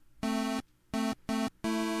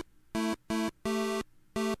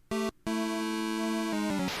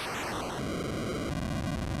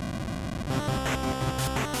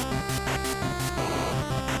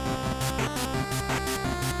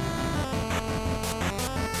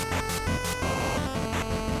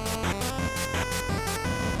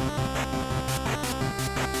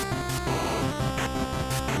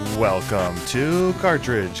Welcome to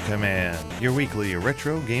Cartridge Command, your weekly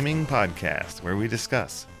retro gaming podcast where we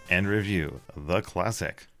discuss and review the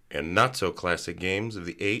classic and not so classic games of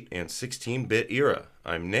the 8 and 16-bit era.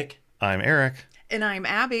 I'm Nick. I'm Eric. And I'm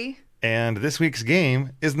Abby. And this week's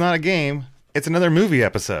game is not a game, it's another movie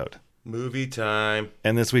episode. Movie time.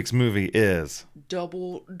 And this week's movie is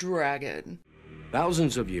Double Dragon.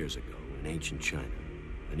 Thousands of years ago in ancient China,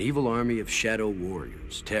 an evil army of shadow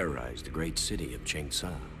warriors terrorized the great city of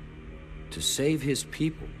Changsha. To save his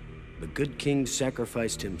people, the good king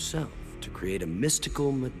sacrificed himself to create a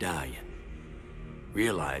mystical medallion.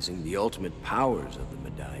 Realizing the ultimate powers of the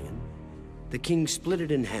medallion, the king split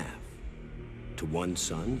it in half. To one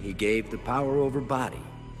son, he gave the power over body.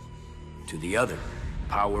 To the other,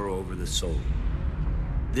 power over the soul.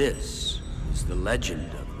 This is the legend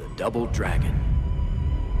of the Double Dragon.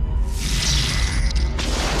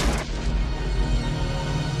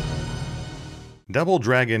 Double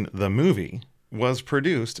Dragon the movie was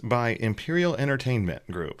produced by Imperial Entertainment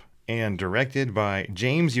Group and directed by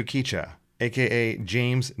James Yukicha, aka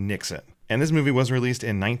James Nixon. And this movie was released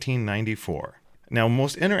in 1994. Now,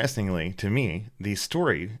 most interestingly to me, the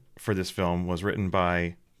story for this film was written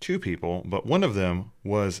by two people, but one of them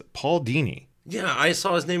was Paul Dini. Yeah, I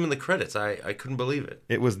saw his name in the credits. I couldn't believe it.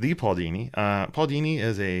 It was the Paul Dini. Paul Dini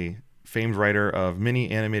is a famed writer of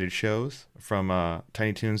many animated shows, from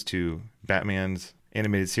Tiny Toons to Batman's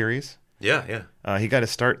animated series. Yeah. He got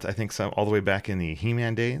his start, I think, all the way back in the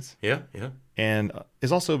He-Man days. Yeah. And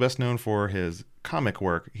is also best known for his comic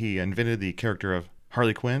work. He invented the character of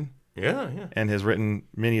Harley Quinn. Yeah. And has written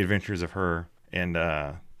many adventures of her and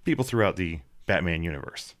people throughout the Batman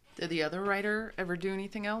universe. Did the other writer ever do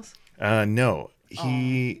anything else? No.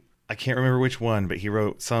 I can't remember which one, but he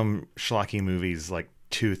wrote some schlocky movies like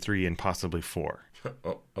 2, 3, and possibly 4.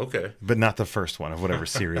 Oh, okay. But not the first one of whatever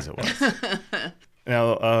series it was.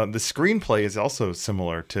 Now, the screenplay is also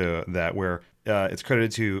similar to that, where it's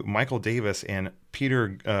credited to Michael Davis and Peter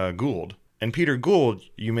Gould. And Peter Gould,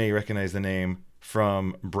 you may recognize the name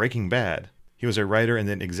from Breaking Bad. He was a writer and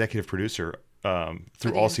then executive producer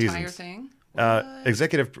through all seasons. Thing? He was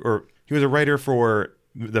a writer for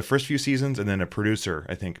the first few seasons and then a producer,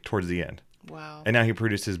 I think, towards the end. Wow. And now he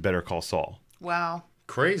produces Better Call Saul. Wow.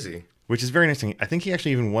 Crazy. Which is very interesting. I think he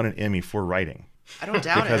actually even won an Emmy for writing. I don't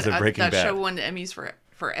doubt because it. of Breaking that Bad. show won Emmys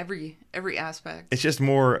for every aspect. It's just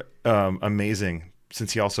more amazing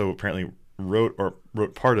since he also apparently wrote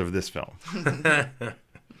part of this film.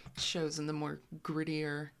 Shows in the more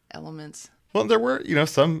grittier elements. Well, there were,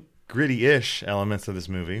 some gritty-ish elements of this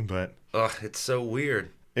movie, but Ugh, it's so weird.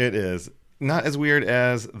 it is not as weird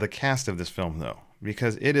as the cast of this film, though,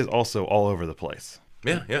 because it is also all over the place.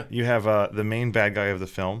 Yeah. You have the main bad guy of the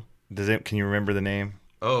film. Can you remember the name?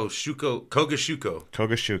 Oh, Koga Shuko.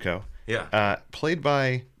 Koga Shuko. Yeah. Played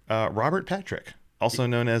by Robert Patrick, also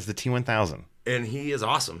known as the T-1000. And he is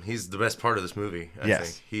awesome. He's the best part of this movie, I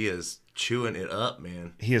think. He is chewing it up,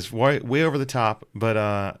 man. He is way over the top,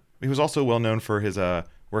 but he was also well known for his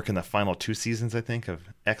work in the final 2 seasons, I think, of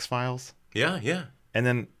X-Files. Yeah. And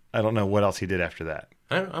then I don't know what else he did after that.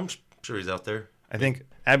 I'm sure he's out there. I think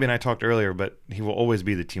Abby and I talked earlier, but he will always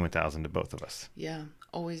be the T-1000 to both of us. Yeah.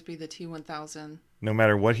 Always be the T-1000. No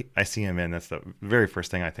matter what I see him in, that's the very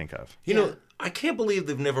first thing I think of. You know, I can't believe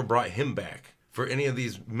they've never brought him back for any of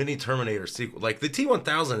these mini Terminator sequels. Like, the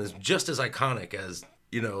T-1000 is just as iconic as,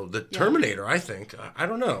 the Terminator, I think. I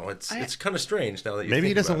don't know. It's kind of strange now that you Maybe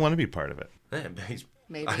he think doesn't about want to be part of it. it.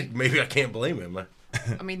 Maybe. Maybe I can't blame him.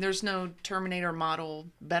 I mean, there's no Terminator model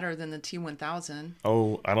better than the T-1000.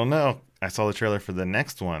 Oh, I don't know. I saw the trailer for the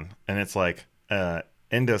next one, and it's like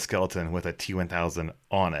endoskeleton with a T-1000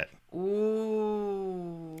 on it.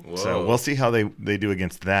 Ooh. Whoa. So we'll see how they do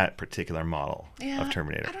against that particular model Yeah, of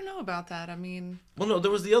Terminator. I don't know about that. I mean... Well, no,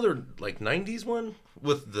 there was the other, 90s one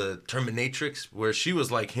with the Terminatrix where she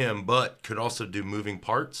was like him, but could also do moving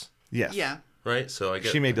parts, Yes. Yeah. right? So I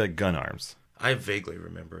guess She made like gun arms. I vaguely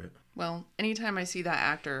remember it. Well, anytime I see that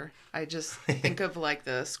actor, I just think of like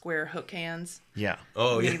the square hook hands. Yeah.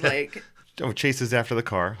 Oh, He, yeah. Chases after the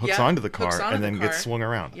car, hooks Yeah, onto the hooks car, onto and the then gets car. swung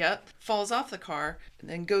around. Yep. Falls off the car and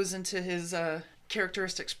then goes into his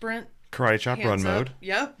characteristic sprint. Karate chop run Hands up. mode.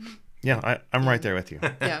 Yep. Yeah, I'm right there with you.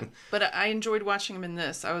 Yeah. But I enjoyed watching him in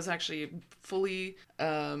this. I was actually fully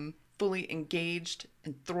engaged,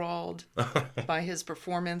 enthralled by his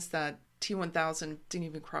performance. That T-1000 didn't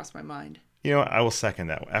even cross my mind. I will second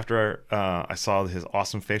that. After I saw his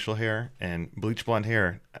awesome facial hair and bleach blonde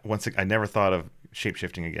hair, I never thought of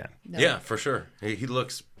shape-shifting again. No. Yeah, for sure. He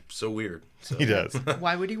looks so weird. So. He does.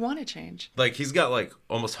 Why would he want to change? Like, he's got, like,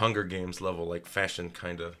 almost Hunger Games level, like, fashion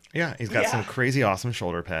kind of. Yeah, he's got some crazy awesome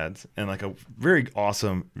shoulder pads and like a very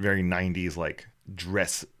awesome, very 90s like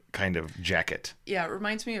dress kind of jacket. Yeah, it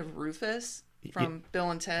reminds me of Rufus from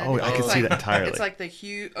Bill and Ted. Oh, I can see that entirely. It's like the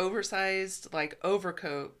huge, oversized, like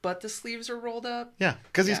overcoat, but the sleeves are rolled up. Yeah,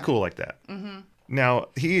 because he's cool like that. Mm-hmm. Now,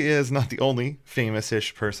 he is not the only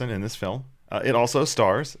famous-ish person in this film. It also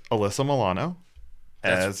stars Alyssa Milano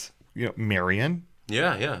as Marion.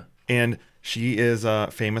 Yeah. And she is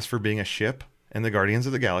famous for being a ship in the Guardians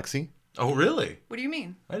of the Galaxy. Oh, really? What do you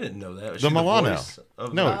mean? I didn't know that. Was The she Milano. voice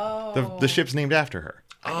of The ship's named after her.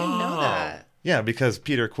 I didn't know that. Yeah, because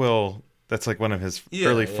Peter Quill, that's like one of his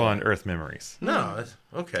early fun Earth memories. No,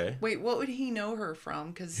 okay. Wait, what would he know her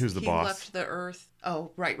from? Because Who's the he boss? left the Earth.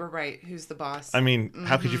 Oh, right. Who's the boss? I mean,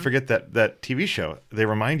 how could you forget that TV show? They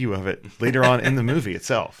remind you of it later on in the movie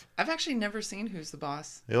itself. I've actually never seen Who's the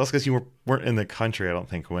Boss. It was because you weren't in the country, I don't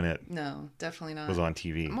think, when it No, definitely not. was on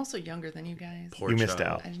TV. I'm also younger than you guys. Poor You missed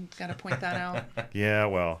child. out. I gotta point that out. Yeah,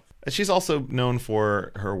 well. She's also known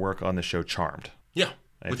for her work on the show Charmed. Yeah.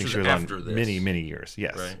 I Which think was she was after on this. many years.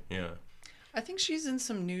 Yes. Right, yeah. I think she's in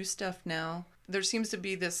some new stuff now. There seems to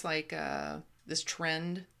be this like this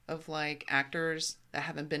trend of like actors that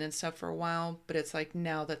haven't been in stuff for a while, but it's like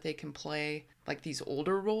now that they can play like these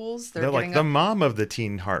older roles, They're like the mom of the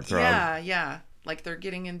teen heartthrob. Yeah. Like they're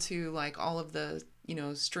getting into like all of the,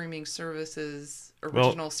 streaming services,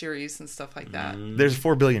 original series and stuff like that. There's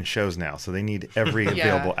 4 billion shows now, so they need every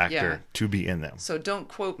available actor to be in them. So don't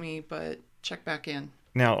quote me, but check back in.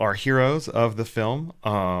 Now, our heroes of the film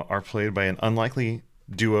are played by an unlikely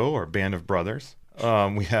duo or band of brothers.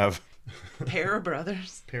 We have Pair of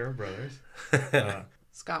brothers.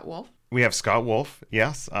 Scott Wolf. We have Scott Wolf,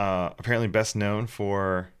 yes, apparently best known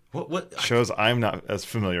for What? shows I'm not as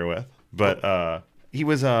familiar with, but he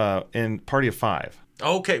was in Party of Five.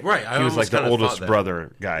 Okay, right. He was like the oldest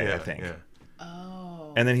brother guy, Yeah, I think. Yeah.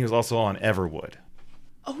 Oh. And then he was also on Everwood.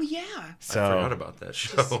 Oh yeah. So I forgot about that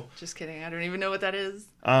show. Just kidding. I don't even know what that is.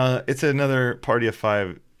 it's another Party of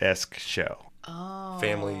Five-esque show. Oh.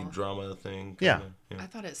 Family drama thing. Yeah. I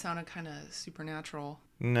thought it sounded kind of supernatural.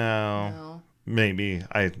 No, No. maybe.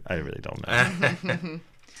 I really don't know.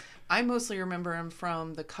 I mostly remember him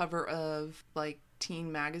from the cover of like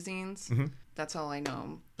teen magazines. Mm-hmm. That's all I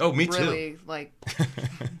know. Oh, me too. Really, like,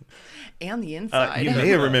 and the inside. You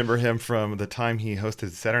may remember him from the time he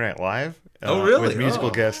hosted Saturday Night Live. Oh, really? With musical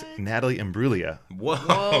Oh. guest Natalie Imbruglia, Whoa.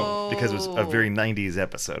 Whoa. because it was a very 90s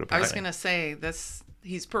episode, apparently. I was gonna say this.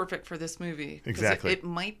 He's perfect for this movie. 'Cause Exactly. It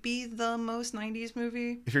might be the most '90s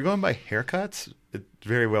movie. If you're going by haircuts, it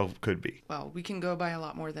very well could be. Well, we can go by a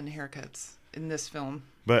lot more than haircuts in this film.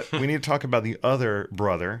 But we need to talk about the other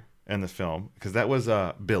brother in the film, because that was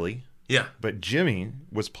Billy. Yeah. But Jimmy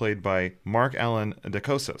was played by Mark Allen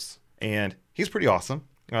Dacosos, and he's pretty awesome.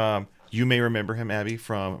 You may remember him, Abby,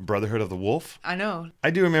 from Brotherhood of the Wolf. I know.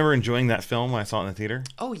 I do remember enjoying that film when I saw it in the theater.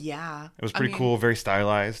 Oh yeah. It was pretty cool, very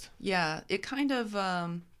stylized. Yeah, it kind of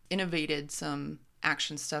innovated some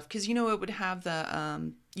action stuff because it would have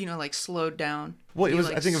the like slowed down. Well, it was,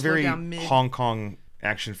 like, I think, a slowed very down mid- Hong Kong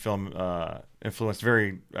action film influenced,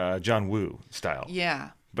 very John Woo style. Yeah,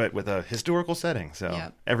 But with a historical setting, so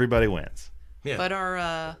Yeah. everybody wins. Yeah. but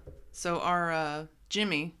our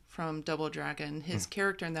Jimmy from Double Dragon, his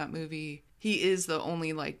character in that movie, he is the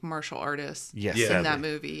only like martial artist Yes, Yeah. in that sadly.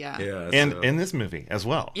 movie. Yeah. Yeah. And so- in this movie as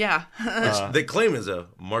well. Yeah. they claim is a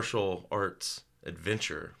martial arts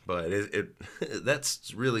adventure, but it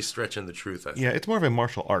that's really stretching the truth. I think. Yeah, it's more of a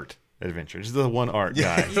martial art adventure. Just the one art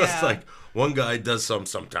guy. Yeah. It's like one guy does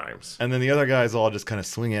sometimes. And then the other guys all just kind of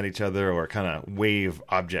swing at each other or kind of wave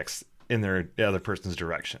objects in the other person's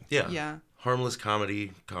direction. Yeah. Yeah. Harmless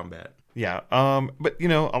comedy combat. Yeah. But,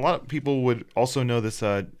 a lot of people would also know this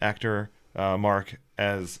actor, Mark,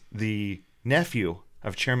 as the nephew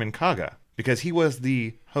of Chairman Kaga, because he was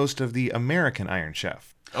the host of the American Iron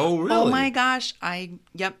Chef. Oh really? Oh my gosh. I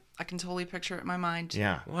can totally picture it in my mind.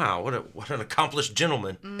 Yeah. Wow, what an accomplished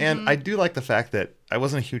gentleman. And I do like the fact that I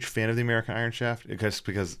wasn't a huge fan of the American Iron Chef because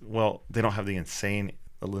they don't have the insane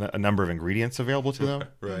a number of ingredients available to them.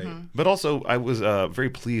 Right. But also, I was very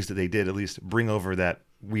pleased that they did at least bring over that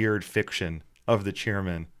weird fiction of the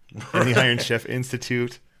chairman and the Iron Chef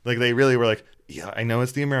Institute. Like, they really were like, yeah, I know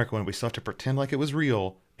it's the American one. We still have to pretend like it was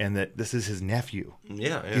real and that this is his nephew.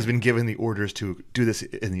 Yeah. He's been given the orders to do this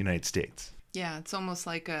in the United States. Yeah, it's almost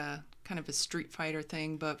like a kind of a Street Fighter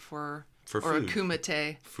thing, but or food. a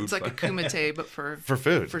kumite. Food It's like a fight. kumite, but for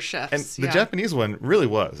food. for chefs. And the yeah. Japanese one really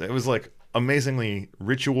was. It was like amazingly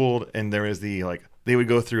ritualed, and there was the like they would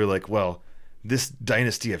go through like, well, This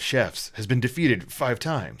dynasty of chefs has been defeated 5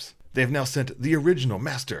 times. They have now sent the original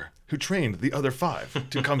master, who trained the other 5,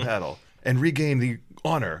 to come paddle and regain the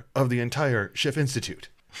honor of the entire Chef Institute.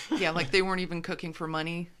 Yeah, like they weren't even cooking for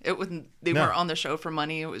money. They No. weren't on the show for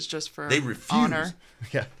money. It was just for They refused. honor.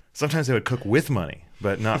 Yeah. Sometimes they would cook with money,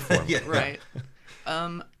 but not for money. Yeah. Right.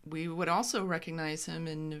 We would also recognize him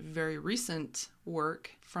in very recent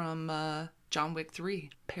work from John Wick 3,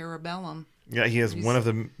 Parabellum. Yeah, he is one of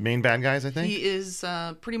the main bad guys, I think. He is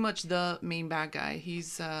pretty much the main bad guy.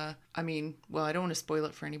 He's, I don't want to spoil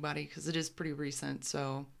it for anybody because it is pretty recent.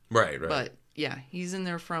 So, Right. but yeah, he's in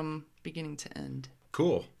there from beginning to end.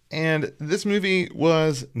 Cool. And this movie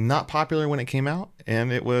was not popular when it came out,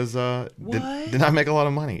 and it was did not make a lot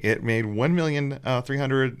of money. It made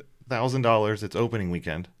 $1,300,000 its opening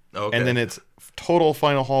weekend, Okay. and then its total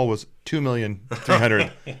final haul was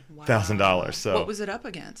 $2,300,000. So What was it up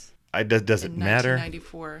against? does it In matter?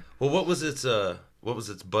 1994. Well, what was its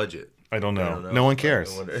budget? I don't know. I don't know. No one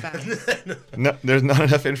cares. I wonder. Facts. No, there's not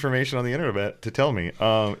enough information on the internet to tell me.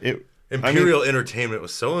 Imperial Entertainment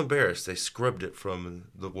was so embarrassed they scrubbed it from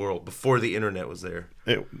the world before the internet was there.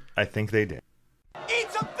 I think they did.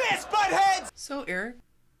 Eat some fish, buttheads! So, Eric,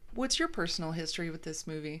 what's your personal history with this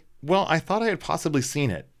movie? Well, I thought I had possibly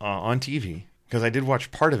seen it on TV because I did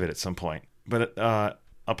watch part of it at some point. But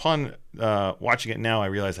upon watching it now, I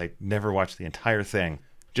realize I never watched the entire thing,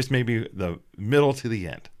 just maybe the middle to the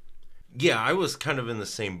end. Yeah, I was kind of in the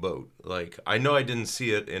same boat. Like, I know I didn't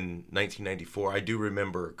see it in 1994. I do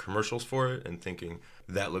remember commercials for it and thinking,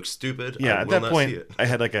 that looks stupid. Yeah, I at will that not point, see it. I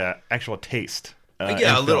had like a actual taste.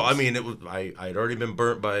 Yeah, in a little. films. I mean, it was. I had already been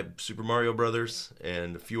burnt by Super Mario Brothers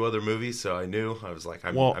and a few other movies, so I knew. I was like,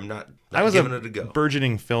 I'm not I was giving a it a go.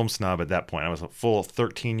 burgeoning film snob at that point. I was a full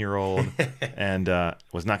 13-year-old and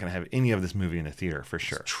was not going to have any of this movie in the theater for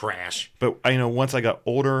sure. Trash. But once I got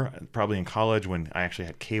older, probably in college when I actually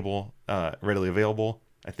had cable readily available,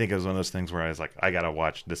 I think it was one of those things where I was like, I got to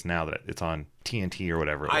watch this now that it's on TNT or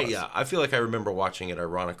whatever it was. I feel like I remember watching it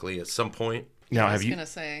ironically at some point. Now, I have was you? going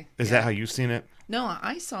to say. Is that how you've seen it? No,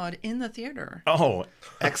 I saw it in the theater. Oh,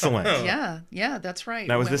 excellent. Yeah, that's right.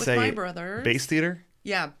 Now, was Went this with a my brothers. base theater?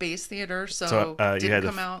 Yeah, base theater. So, So you didn't had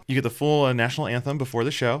come out you get the full national anthem before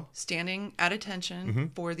the show. standing at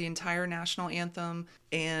attention for the entire national anthem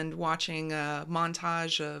and watching a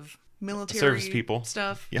montage of military Service people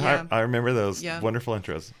stuff. Yeah, I remember those Yeah. wonderful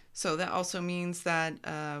intros. So that also means that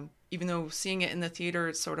even though seeing it in the theater,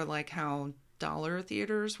 it's sort of like how dollar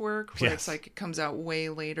theaters work, where Yes. it's like it comes out way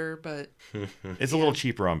later, but It's a little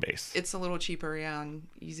cheaper on base. it's a little cheaper, yeah, and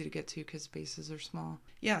easy to get to because bases are small.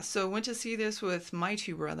 Yeah, so went to see this with my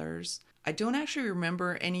 2 brothers. I don't actually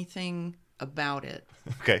remember anything about it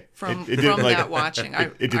Okay. from didn't, that watching. I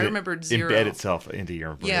didn't remembered zero. embed itself into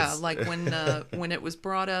your brain. Yeah, like when it was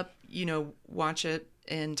brought up, watch it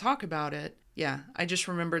and talk about it. Yeah, I just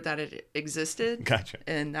remembered that it existed. Gotcha.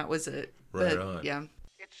 And that was it. Right but, on. Yeah.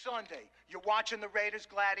 It's Sunday. You're watching the Raiders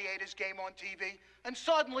Gladiators game on TV, and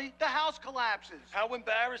suddenly the house collapses. How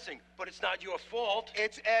embarrassing, but it's not your fault.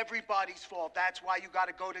 It's everybody's fault. That's why you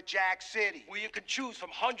gotta go to Jack City. Where you can choose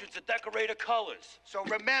from hundreds of decorator colors. So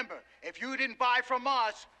remember, if you didn't buy from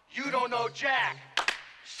us, you don't know Jack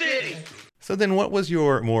City. So then what was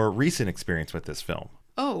your more recent experience with this film?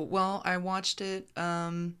 Oh, well, I watched it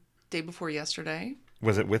day before yesterday.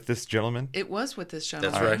 Was it with this gentleman? It was with this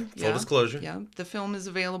gentleman. That's right. Full disclosure. Yeah. The film is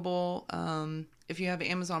available if you have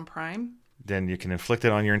Amazon Prime. Then you can inflict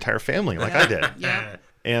it on your entire family like I did. Yeah.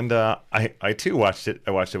 And I too watched it.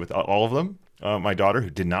 I watched it with all of them. My daughter, who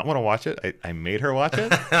did not want to watch it, I made her watch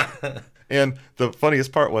it. And the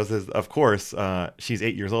funniest part was, of course, she's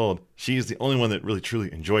 8 years old. She is the only one that really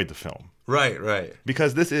truly enjoyed the film Right.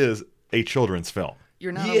 because this is a children's film.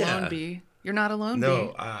 You're not Yeah. alone, B. You're not alone,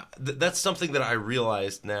 No, B. that's something that I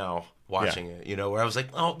realized now watching it. Where I was like,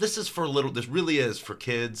 oh, this is for little. This really is for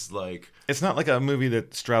kids. Like, It's not like a movie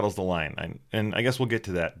that straddles the line, and I guess we'll get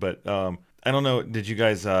to that. But I don't know. Did you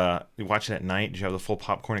guys watch it at night? Did you have the full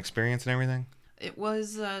popcorn experience and everything? It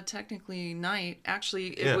was technically night.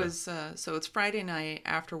 Actually, Yeah. it was, so it's Friday night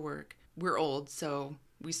after work. We're old, so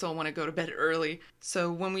we still want to go to bed early.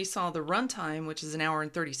 So when we saw the runtime, which is an hour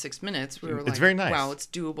and 36 minutes, we were like, very nice. wow, it's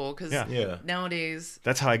doable. Because Yeah. nowadays,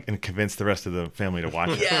 That's how I can convince the rest of the family to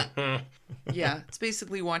watch it. yeah, it's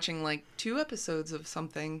basically watching like 2 episodes of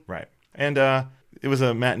something. Right. And it was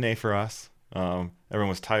a matinee for us. Everyone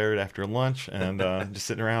was tired after lunch and just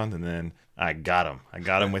sitting around, and then I got him. I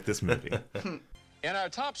got him with this movie. In our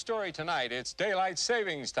top story tonight, it's daylight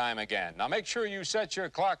savings time again. Now make sure you set your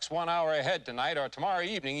clocks 1 hour ahead tonight, or tomorrow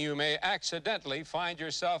evening you may accidentally find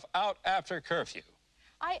yourself out after curfew.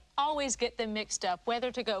 I always get them mixed up,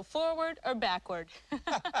 whether to go forward or backward.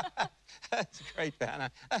 That's great,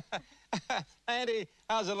 Vanna. Andy,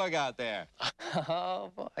 how's it look out there?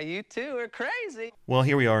 Oh, boy, you two are crazy. Well,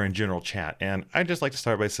 here we are in general chat, and I'd just like to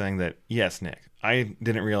start by saying that, yes, Nick, I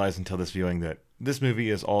didn't realize until this viewing that this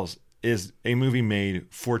movie is a movie made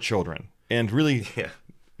for children, and really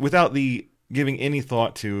without the giving any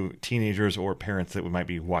thought to teenagers or parents that might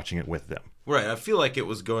be watching it with them. Right, I feel like it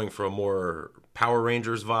was going for a more Power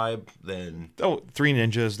Rangers vibe than... Oh, Three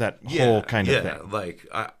Ninjas, that whole kind of thing. Yeah, like,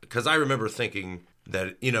 because I remember thinking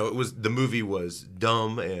that, the movie was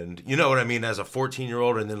dumb and, you know what I mean, as a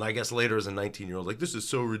 14-year-old, and then I guess later as a 19-year-old, like, this is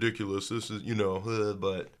so ridiculous, this is,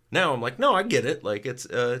 but now I'm like, no, I get it, like, it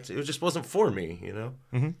just wasn't for me,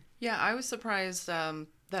 Mm-hmm. Yeah, I was surprised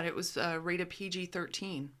that it was rated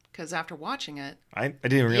PG-13. Because after watching it, I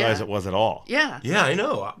didn't realize it was at all. Yeah. Yeah, I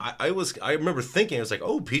know. I remember thinking, I was like,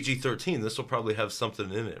 oh, PG-13, this will probably have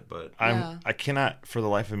something in it, but I cannot for the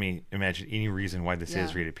life of me imagine any reason why this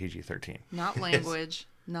is rated PG-13. Not language,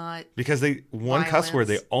 not because one cuss word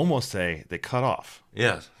they almost say they cut off.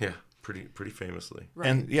 Yeah, pretty famously. Right.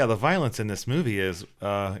 And the violence in this movie is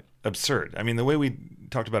absurd. I mean, the way we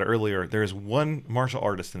talked about it earlier, there's one martial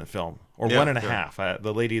artist in the film, or one and a half.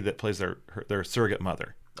 The lady that plays their surrogate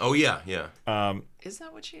mother. Oh, yeah. Is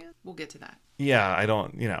that what she is? We'll get to that. Yeah, I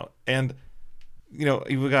don't, and,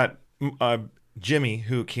 you've got Jimmy,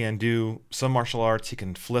 who can do some martial arts. He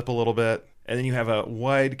can flip a little bit. And then you have a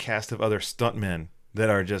wide cast of other stuntmen that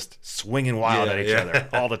are just swinging wild at each other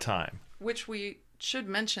all the time. Which we should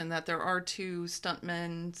mention that there are two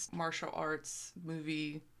stuntmen, martial arts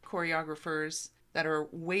movie choreographers that are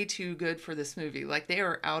way too good for this movie. Like, they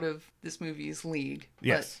are out of this movie's league.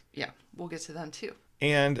 Yes. But, yeah, we'll get to them too.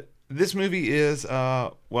 And this movie is,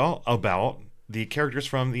 about the characters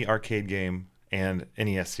from the arcade game and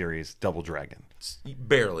NES series Double Dragon.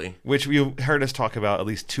 Barely. Which you heard us talk about at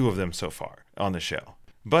least two of them so far on the show.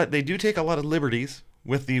 But they do take a lot of liberties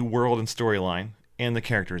with the world and storyline and the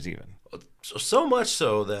characters even. So much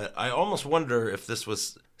so that I almost wonder if this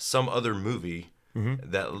was some other movie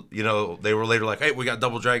that, they were later like, hey, we got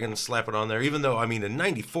Double Dragon, slap it on there. Even though, I mean, in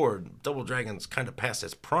 94, Double Dragon's kind of past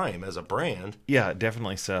its prime as a brand. Yeah,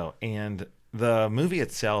 definitely so. And the movie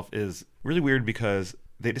itself is really weird because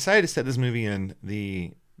they decided to set this movie in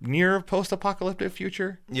the near post-apocalyptic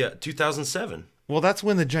future. Yeah, 2007. Well, that's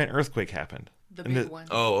when the giant earthquake happened. The big one.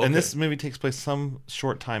 Oh, okay. And this movie takes place some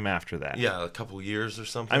short time after that. Yeah, a couple years or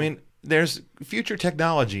something. I mean, there's future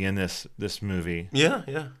technology in this movie.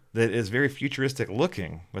 Yeah. That is very futuristic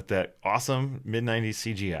looking with that awesome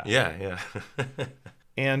mid-90s CGI. Yeah.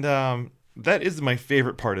 And that is my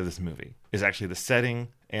favorite part of this movie, is actually the setting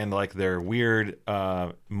and like their weird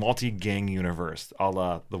multi-gang universe a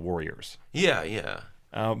la The Warriors. Yeah.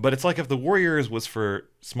 But it's like if The Warriors was for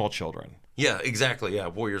small children. Yeah, exactly. Yeah,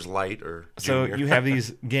 Warriors Light or So Junior. you have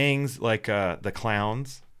these gangs like the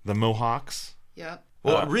Clowns, the Mohawks. Yep.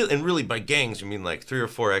 Well, really, by gangs, you mean like 3 or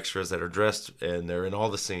 4 extras that are dressed and they're in all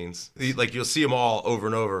the scenes. Like, you'll see them all over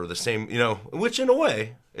and over, the same, which in a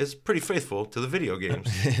way is pretty faithful to the video games.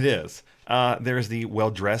 It is. There's the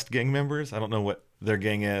well-dressed gang members. I don't know what their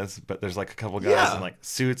gang is, but there's like a couple guys in like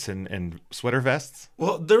suits and sweater vests.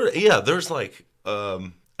 Well, there's like a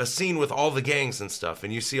scene with all the gangs and stuff,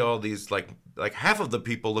 and you see all these like half of the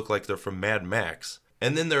people look like they're from Mad Max.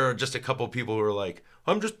 And then there are just a couple people who are like,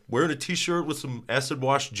 I'm just wearing a T-shirt with some acid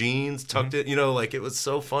wash jeans tucked in, like it was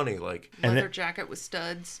so funny. Like leather jacket with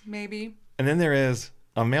studs, maybe. And then there is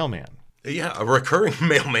a mailman. Yeah, a recurring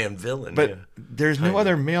mailman villain. But there's no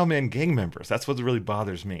other mailman gang members. That's what really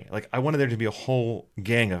bothers me. Like, I wanted there to be a whole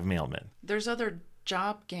gang of mailmen. There's other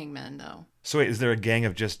job gangmen, though. So wait, is there a gang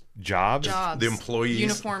of just jobs? The employees.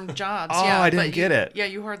 Uniformed jobs, Oh, yeah. I didn't get it. Yeah,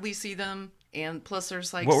 you hardly see them. And plus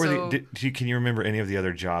there's like, what were can you remember any of the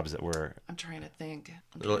other jobs that were? I'm trying to think.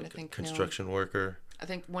 Construction worker. I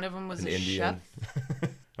think one of them was an a Indian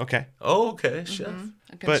chef. Okay. Oh, okay, chef.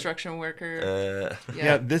 A construction worker.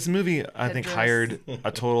 Yeah, this movie I think hired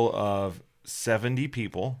a total of 70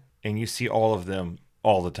 people, and you see all of them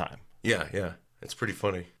all the time. Yeah, it's pretty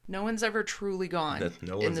funny. No one's ever truly gone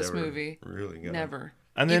in this movie. Really gone. Never.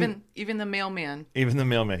 And then even the mailman. Even the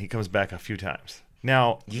mailman, he comes back a few times.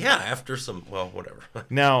 Now, after some, whatever.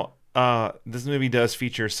 Now, this movie does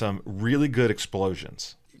feature some really good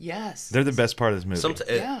explosions. Yes. They're the best part of this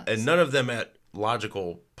movie. And none of them at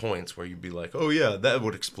logical points where you'd be like, oh yeah, that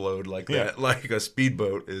would explode like that. Like a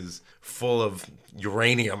speedboat is full of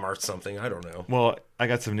uranium or something. I don't know. Well, I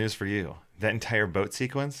got some news for you. That entire boat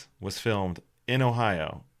sequence was filmed in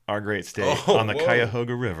Ohio, our great state, on the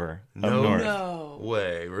Cuyahoga River up north. No.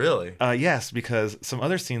 way, really? Yes, because some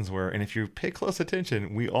other scenes were, and if you pay close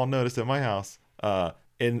attention, we all noticed at my house,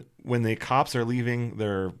 and when the cops are leaving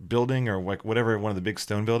their building or like whatever, one of the big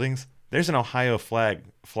stone buildings, there's an Ohio flag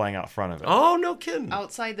flying out front of it. Oh, no kidding.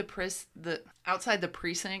 Outside the precinct?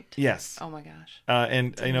 Yes. Oh my gosh.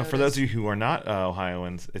 And for those of you who are not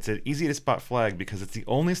Ohioans, it's an easy to spot flag because it's the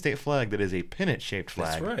only state flag that is a pennant-shaped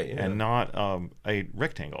flag. That's right, yeah. And not a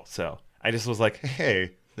rectangle. So I just was like,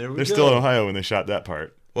 hey, they're still in Ohio when they shot that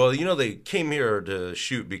part. Well, they came here to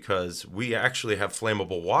shoot because we actually have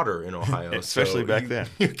flammable water in Ohio. Especially back then.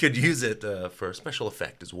 You could use it for a special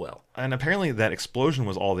effect as well. And apparently that explosion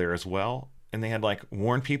was all there as well. And they had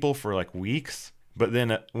warned people for weeks. But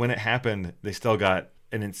then when it happened, they still got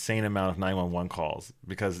an insane amount of 911 calls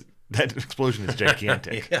because that explosion is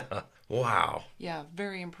gigantic. Yeah. Wow. Yeah,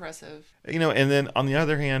 very impressive. And then on the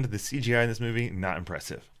other hand, the CGI in this movie, not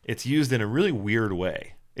impressive. It's used in a really weird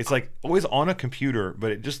way. It's always on a computer, but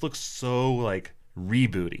it just looks so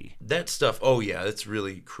rebooty. That stuff, it's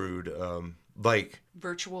really crude.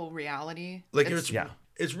 Virtual reality.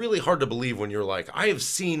 It's really hard to believe when you're like, I have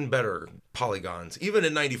seen better polygons, even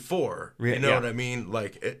in '94. You know what I mean?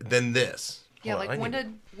 Than this. Yeah,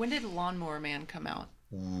 when did Lawnmower Man come out?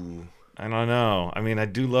 Ooh. I don't know. I mean, I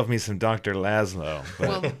do love me some Dr. Laszlo. But...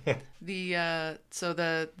 Well, the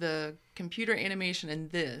computer animation in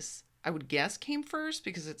this, I would guess, came first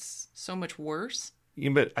because it's so much worse. Yeah,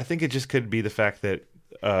 but I think it just could be the fact that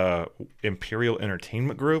Imperial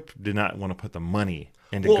Entertainment Group did not want to put the money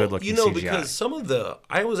into good-looking CGI. Because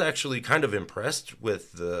I was actually kind of impressed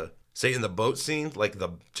with in the boat scene,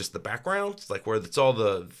 just the background, where it's all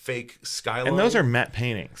the fake skyline. And those are matte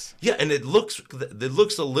paintings. Yeah, and it looks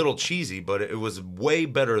a little cheesy, but it was way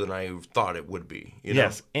better than I thought it would be.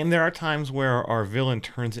 Yes, and there are times where our villain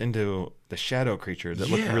turns into the shadow creature that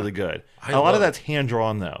look really good. A lot of that's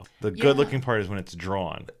hand-drawn, though. The good-looking part is when it's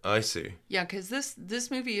drawn. I see. Yeah, because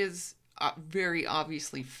this movie is very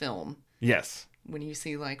obviously film. Yes. When you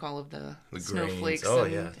see all of the snowflakes. Oh,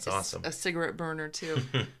 and yeah, it's awesome. A cigarette burner, too.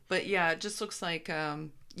 But yeah, it just looks like,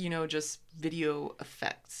 just video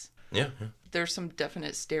effects. Yeah. There's some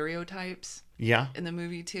definite stereotypes. Yeah. In the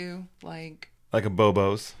movie, too. Like a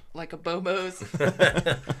Bobo's. Like a Bobo's.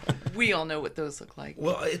 We all know what those look like.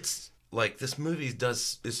 Well, it's... this movie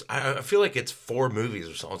I feel like it's 4 movies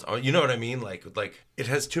or something. You know what I mean? It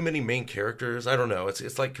has too many main characters. I don't know. It's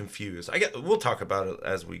confused. We'll talk about it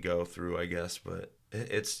as we go through, I guess. But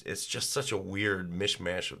it's just such a weird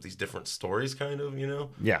mishmash of these different stories, kind of,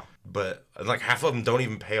 Yeah. But half of them don't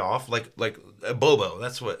even pay off. Like Bobo.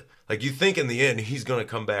 That's what. You think in the end he's gonna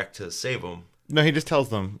come back to save them. No, he just tells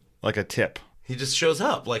them a tip. He just shows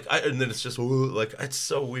up and then it's just it's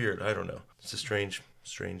so weird. I don't know. It's a strange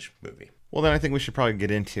movie. Well, then I think we should probably get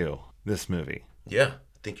into this movie. Yeah,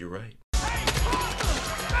 I think you're right.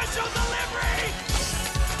 Special delivery!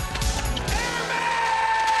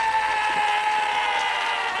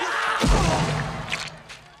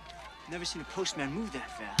 Never seen a postman move that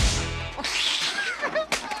fast.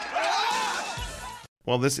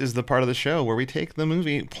 Well, this is the part of the show where we take the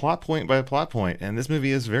movie plot point by plot point, and this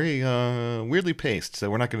movie is very weirdly paced, so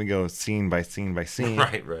we're not going to go scene by scene by scene.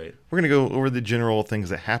 Right. We're going to go over the general things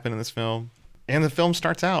that happen in this film, and the film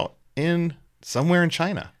starts out in somewhere in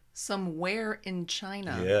China. Somewhere in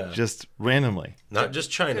China. Yeah. Just randomly. Not just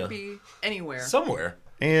China. Could be anywhere. Somewhere.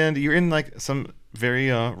 And you're in some very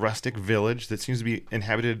rustic village that seems to be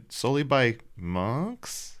inhabited solely by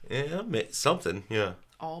monks. Yeah, something. Yeah.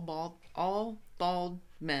 All bald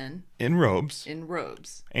men in robes.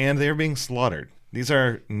 And they're being slaughtered. These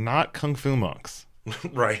are not kung fu monks.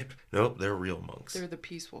 Right. Nope, they're real monks. They're the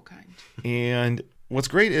peaceful kind. And what's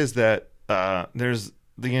great is that there's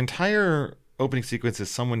the entire opening sequence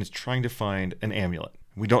is someone is trying to find an amulet.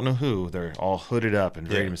 We don't know who. They're all hooded up and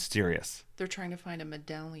very mysterious. They're trying to find a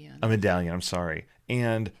medallion. I'm sorry.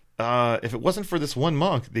 And if it wasn't for this one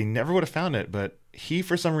monk, they never would have found it. But he,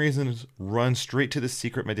 for some reason, runs straight to the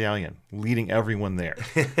secret medallion, leading everyone there.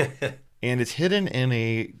 And it's hidden in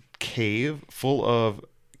a cave full of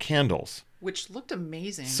candles. Which looked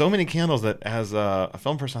amazing. So many candles that as a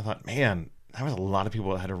film person, I thought, man, that was a lot of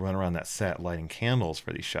people that had to run around that set lighting candles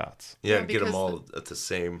for these shots. Yeah, get them all at the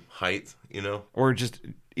same height, Or just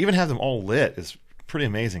even have them all lit is pretty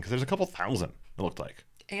amazing because there's a couple thousand, it looked like.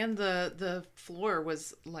 And the floor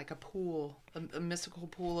was like a pool, a mystical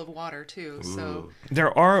pool of water too. Ooh. So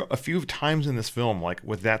there are a few times in this film, like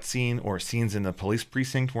with that scene or scenes in the police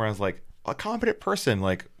precinct, where I was like, a competent person,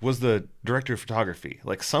 was the director of photography.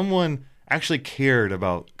 Someone actually cared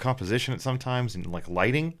about composition at sometimes and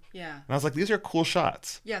lighting. Yeah. And I was like, these are cool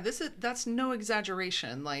shots. Yeah, that's no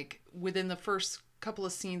exaggeration. Within the first couple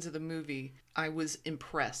of scenes of the movie, I was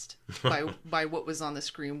impressed by what was on the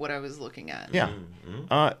screen, what I was looking at. Yeah.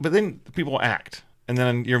 But then people act, and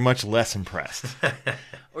then you're much less impressed.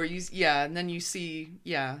 Or and then you see,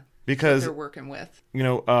 because what they're working with.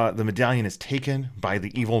 The medallion is taken by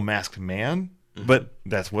the evil masked man, but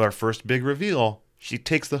that's what our first big reveal. She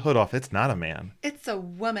takes the hood off. It's not a man. It's a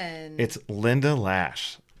woman. It's Linda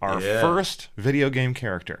Lash, our first video game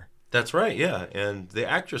character. That's right, yeah. And the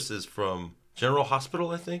actress is from General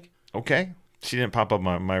Hospital, I think. Okay. She didn't pop up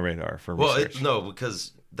on my radar for research. No,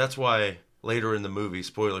 because that's why later in the movie,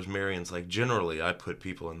 spoilers, Marion's like, generally, I put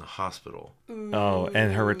people in the hospital. Ooh. Oh,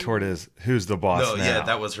 and her retort is, who's the boss now? Yeah,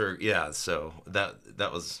 that was her. Yeah, so that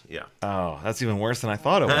was, yeah. Oh, that's even worse than I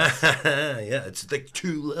thought it was. Yeah, it's like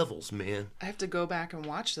 2 levels, man. I have to go back and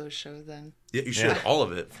watch those shows then. Yeah, you should. All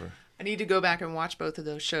of it. I need to go back and watch both of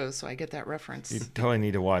those shows so I get that reference. You totally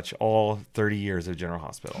need to watch all 30 years of General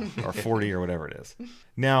Hospital, or 40 or whatever it is.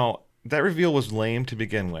 Now, that reveal was lame to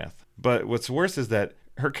begin with, but what's worse is that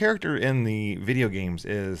her character in the video games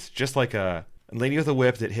is just like a lady with a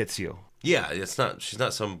whip that hits you. Yeah, she's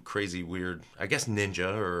not some crazy weird, I guess,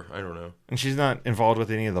 ninja, or I don't know. And she's not involved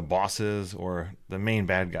with any of the bosses or the main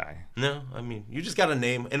bad guy. No, I mean, you just got a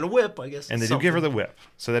name and a whip, I guess. And they do give her the whip,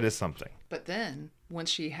 so that is something. But then, once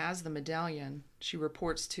she has the medallion, she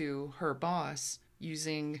reports to her boss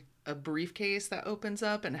using a briefcase that opens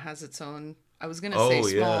up and has its own, I was going to say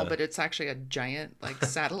small, but it's actually a giant, like,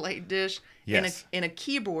 satellite dish. Yes. And a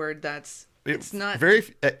keyboard it's not... Very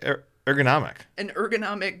ergonomic. An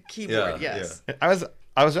ergonomic keyboard, yes. Yeah.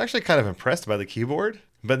 I was actually kind of impressed by the keyboard,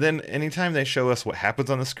 but then anytime they show us what happens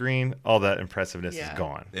on the screen, all that impressiveness is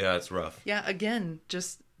gone. Yeah, it's rough. Yeah, again,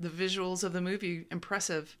 just the visuals of the movie,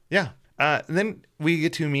 impressive. Yeah. Then we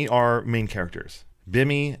get to meet our main characters,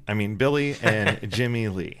 Billy and Jimmy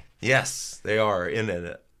Lee. Yes, they are in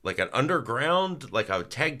it. Like an underground, like a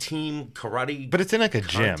tag team karate. But it's in like a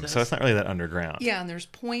gym, so it's not really that underground. Yeah, and there's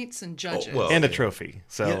points and judges. And a trophy.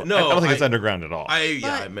 So yeah, I don't think it's underground at all.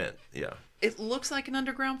 I meant. It looks like an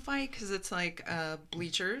underground fight because it's like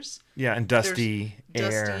bleachers. Yeah, and dusty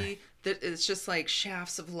air. Dusty. It's just like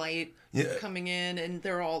shafts of light coming in, and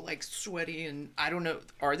they're all like sweaty. And I don't know,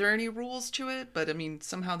 are there any rules to it? But I mean,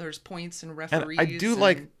 somehow there's points and referees. And I do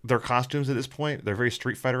like their costumes at this point. They're very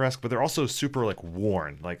Street Fighter-esque, but they're also super like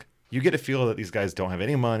worn. Like you get a feel that these guys don't have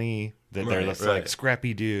any money. That they're just like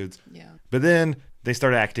scrappy dudes. Yeah. But then they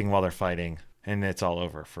start acting while they're fighting, and it's all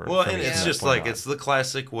over for. And it's just like it's the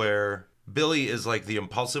classic where Billy is like the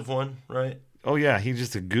impulsive one, right? Oh yeah, he's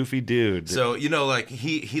just a goofy dude. So like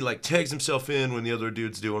he like tags himself in when the other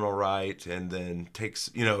dude's doing all right, and then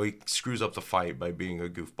takes he screws up the fight by being a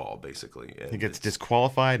goofball basically. And he gets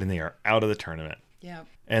disqualified, and they are out of the tournament. Yeah.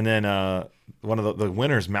 And then one of the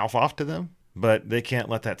winners mouth off to them, but they can't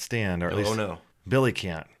let that stand, or at least Billy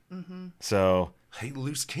can't. Mm-hmm. So hey,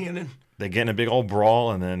 loose cannon. They get in a big old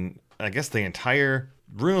brawl, and then I guess the entire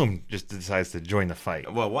room just decides to join the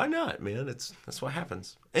fight. Well, why not, man? That's what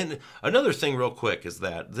happens. And another thing real quick is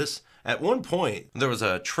that at one point there was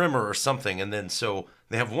a tremor or something, and then so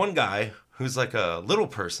they have one guy who's like a little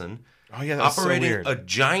person operating a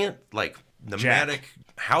giant like pneumatic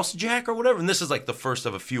house jack or whatever. And this is like the first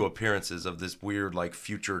of a few appearances of this weird like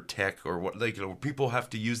future tech or what people have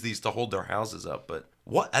to use these to hold their houses up, but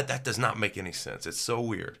that does not make any sense. It's so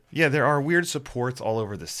weird. Yeah, there are weird supports all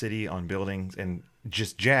over the city on buildings, and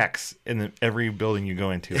just jacks in every building you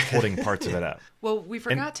go into holding parts of it up. Well, we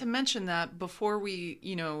forgot to mention that before we,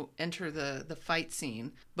 enter the fight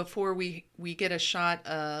scene, before we get a shot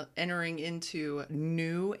entering into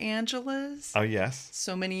New Angeles. Oh, yes.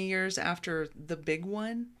 So many years after the big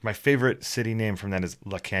one. My favorite city name from that is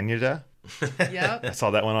La Canada. Yep. I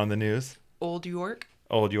saw that one on the news. Old York.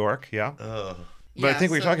 Old York, yeah. But I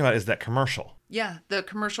think what you're talking about is that commercial. Yeah, the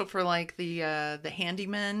commercial for like the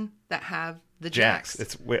handymen that have the jacks.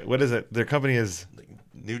 What is it? Their company is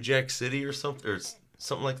New Jack City or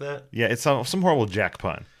something like that. Yeah, it's some horrible jack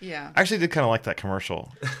pun. Yeah, I actually did kind of like that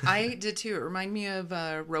commercial. I did too. It reminded me of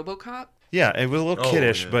RoboCop. Yeah, it was a little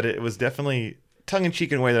kiddish, but it was definitely tongue in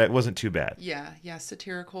cheek in a way that it wasn't too bad. Yeah,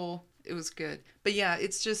 satirical. It was good. But yeah,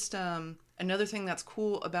 it's just another thing that's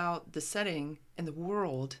cool about the setting and the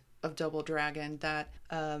world of Double Dragon that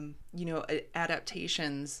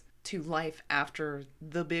adaptations to life after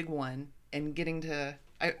the big one and getting to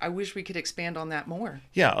I wish we could expand on that more.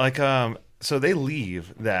 Yeah, like so they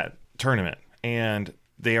leave that tournament and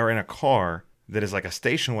they are in a car that is like a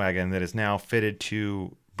station wagon that is now fitted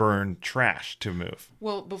to burn trash to move.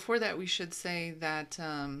 Well, before that, we should say that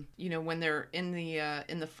when they're in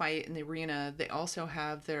the fight in the arena, they also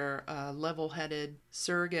have their level-headed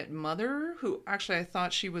surrogate mother, who actually I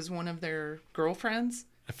thought she was one of their girlfriends.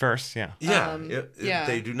 At first, yeah. Yeah.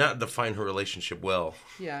 They do not define her relationship well.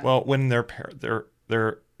 Yeah. Well, when their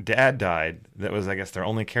dad died, that was, I guess, their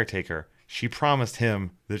only caretaker, she promised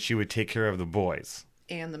him that she would take care of the boys.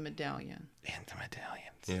 And the medallion.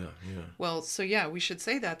 Yeah. Well, so yeah, we should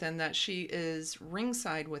say that then, that she is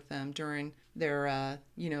ringside with them during their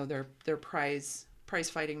their prize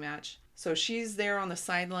fighting match. So she's there on the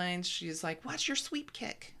sidelines. She's like, "Watch your sweep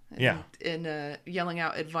kick." And yelling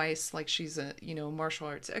out advice like she's a martial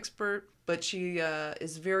arts expert. But she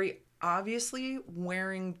is very obviously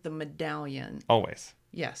wearing the medallion. Always.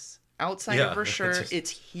 Yes, outside of her shirt,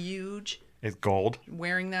 it's huge. It's gold.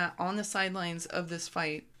 Wearing that on the sidelines of this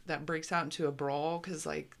fight that breaks out into a brawl because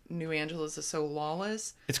like New Angeles is so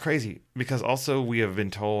lawless. It's crazy because also we have been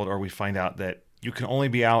told, or we find out, that you can only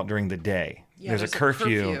be out during the day. Yeah, there's a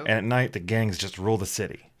curfew, and at night the gangs just rule the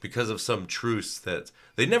city. Because of some truce that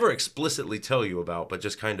they never explicitly tell you about, but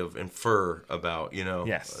just kind of infer about,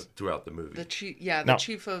 Yes. Throughout the movie. The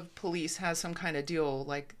chief of police has some kind of deal,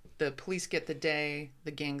 like the police get the day,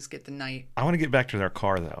 the gangs get the night. I want to get back to their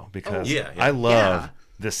car though, because Yeah. I love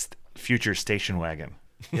this future station wagon.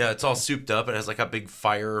 Yeah, it's all souped up. It has like a big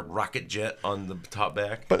fire rocket jet on the top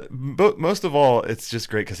back. But most of all, it's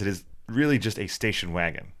just great because it is really just a station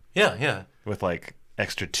wagon. Yeah. With like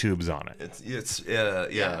extra tubes on it. It's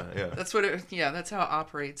That's what that's how it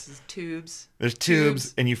operates, is tubes. There's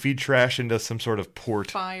tubes, and you feed trash into some sort of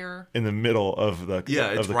port fire in the middle of the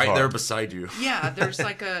it's right car. there beside you. Yeah, there's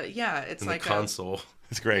like it's in like the console.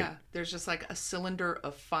 It's great. Yeah, there's just like a cylinder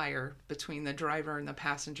of fire between the driver and the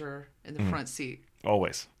passenger in the front seat.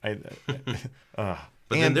 Always.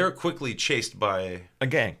 But then they're quickly chased by a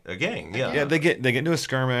gang. Yeah, they get into a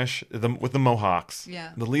skirmish with the Mohawks.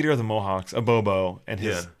 Yeah. The leader of the Mohawks, Abobo, and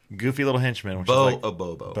his goofy little henchman, which Bo is like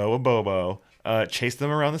Abobo. chase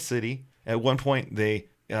them around the city. At one point, they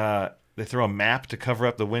throw a map to cover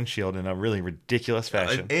up the windshield in a really ridiculous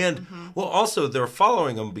fashion. Well, also they're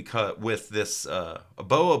following them because with this Bo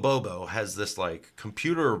Abobo has this like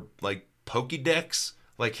computer like Pokédex.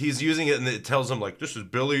 Like he's using it and it tells them like, this is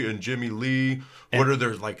Billy and Jimmy Lee. What are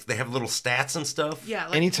their like? They have little stats and stuff. Yeah.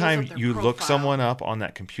 Like anytime you look someone up on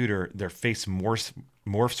that computer, their face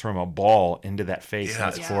morphs from a ball into that face.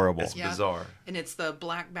 And it's horrible. It's bizarre. And it's the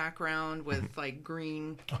black background with like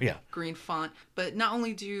green. Oh yeah. Green font. But not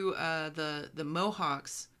only do the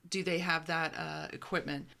Mohawks do they have that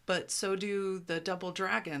equipment, but so do the Double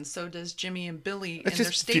Dragons. So does Jimmy and Billy in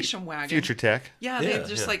their station wagon. Future tech. Yeah, they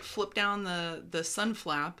just like flip down the sun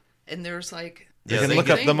flap, and there's like. They can look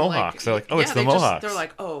up the Mohawks. They're like, oh, it's the Mohawks. They're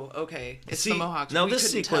like, oh, okay, it's the Mohawks. Now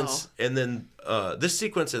this sequence, and then this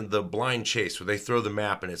sequence in the blind chase where they throw the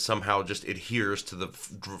map and it somehow just adheres to the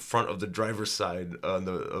front of the driver's side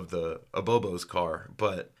of the Abobo's car,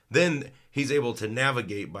 but then he's able to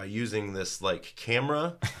navigate by using this like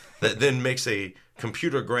camera that then makes a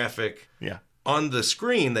computer graphic. Yeah. On the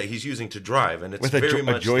screen that he's using to drive, and it's with very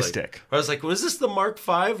much a joystick. Like, I was like, was this the Mark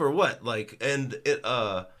V or what? Like, and it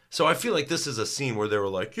so I feel like this is a scene where they were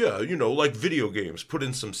like, yeah, like video games, put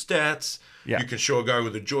in some stats. Yeah. You can show a guy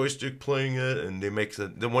with a joystick playing it, and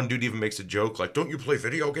the one dude even makes a joke like, "Don't you play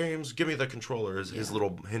video games? Give me the controller." His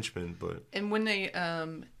little henchman, but and when they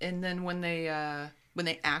when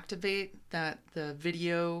they activate the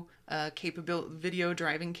video video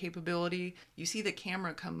driving capability, you see the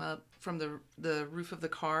camera come up from the roof of the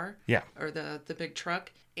car, or the big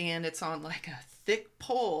truck, and it's on like a thick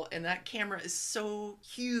pole, and that camera is so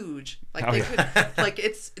huge. Like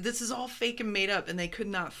this is all fake and made up, and they could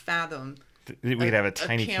not fathom we could have a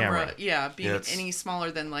tiny camera. Being any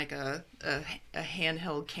smaller than like a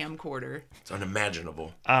handheld camcorder. It's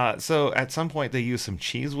unimaginable. So at some point they use some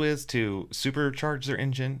Cheese Whiz to supercharge their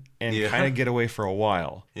engine and kind of get away for a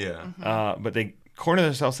while. Yeah. Mm-hmm. But they corner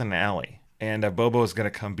themselves in an alley, and Bobo is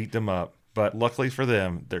going to come beat them up. But luckily for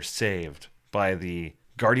them, they're saved by the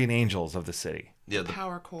guardian angels of the city. Yeah, the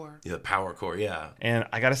Power Corps. Yeah, the Power Corps, yeah. And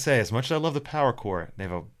I got to say, as much as I love the Power Corps, they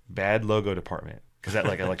have a bad logo department. Because that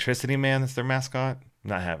like Electricity Man that's their mascot,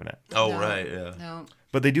 not having it. Oh, right, yeah. No.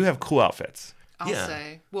 But they do have cool outfits. I'll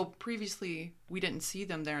say. Well, previously, we didn't see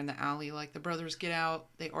them there in the alley. Like, the brothers get out,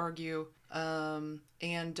 they argue. Well,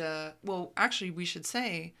 actually, we should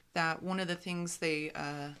say that one of the things they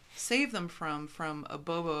save them from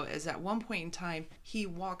Abobo is at one point in time, he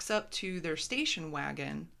walks up to their station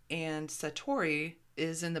wagon, and Satori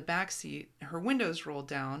is in the back seat. Her window's rolled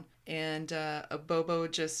down, and Bobo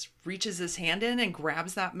just reaches his hand in and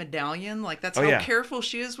grabs that medallion. Like, that's how careful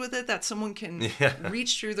she is with it, that someone can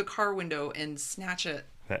reach through the car window and snatch it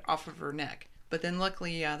off of her neck. But then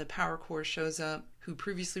luckily, the Power Corps shows up, who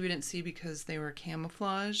previously we didn't see because they were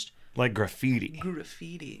camouflaged. Like graffiti.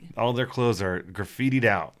 Graffiti. All their clothes are graffitied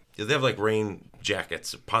out. Yeah, they have like rain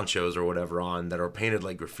jackets, ponchos, or whatever on that are painted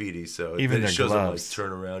like graffiti. So even it shows gloves. them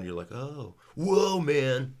like turn around. You're like, oh, whoa,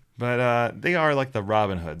 man. But they are like the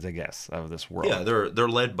Robin Hoods, I guess, of this world. Yeah, they're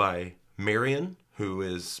led by Marion, who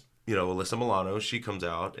is, you know, Alyssa Milano. She comes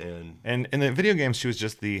out and in the video games, she was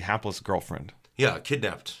just the hapless girlfriend. Yeah,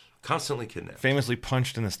 kidnapped. Constantly kidnapped. Famously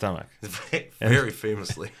punched in the stomach. Very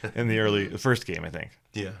famously. In the first game, I think.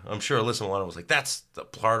 Yeah, I'm sure Alyssa Milano was like, that's the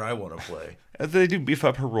part I want to play. They do beef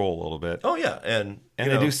up her role a little bit. Oh, yeah. And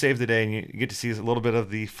they do save the day, and you get to see a little bit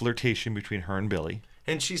of the flirtation between her and Billy.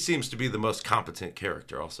 And she seems to be the most competent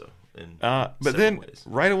character also. But then,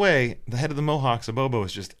 right away, the head of the Mohawks, Bobo,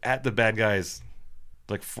 is just at the bad guy's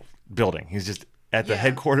building. He's just at the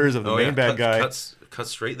headquarters of the main bad guy.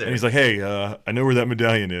 Cuts straight there. And he's like, hey, I know where that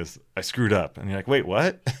medallion is. I screwed up. And you're like, wait,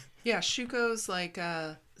 what? Yeah, Shuko's like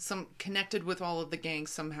some connected with all of the gangs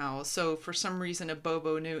somehow. So for some reason,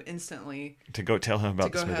 Bobo knew instantly to go tell him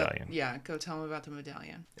about this medallion. Go tell him about the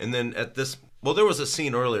medallion. And then there was a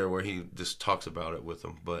scene earlier where he just talks about it with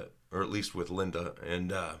him, or at least with Linda.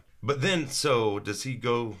 And but then, so does he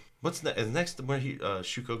go? What's next? Where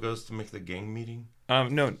Shuko goes to make the gang meeting?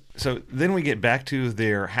 No. So then we get back to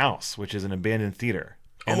their house, which is an abandoned theater.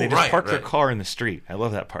 And they just right, park their car in the street. I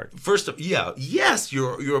love that part. First of, yes,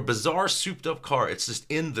 you're a bizarre souped up car. It's just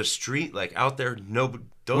in the street, like out there. Nobody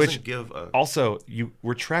doesn't give a. Also, you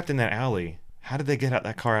were trapped in that alley. How did they get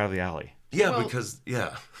that car out of the alley? Yeah, because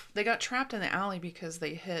they got trapped in the alley because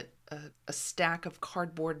they hit a stack of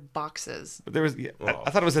cardboard boxes. But there was,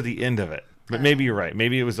 I thought it was at the end of it. But maybe you're right.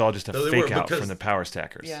 Maybe it was all just a fake out from the power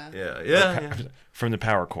stackers. Yeah. From the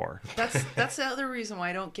Power Corps. That's the other reason why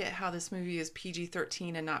I don't get how this movie is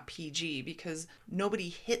PG-13 and not PG, because nobody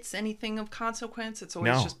hits anything of consequence. It's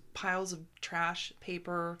always just piles of trash,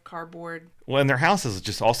 paper, cardboard. Well, and their house is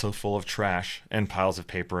just also full of trash and piles of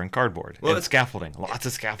paper and cardboard. And scaffolding. Lots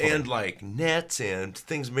of scaffolding. And like nets and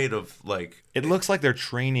things made of like... It looks like they're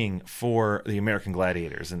training for the American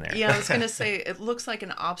Gladiators in there. Yeah, I was going to say, it looks like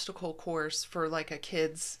an obstacle course for like a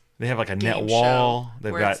kid's They have like a net wall.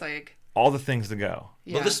 They've got like, all the things to go.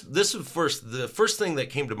 Yeah. Well, this was the first thing that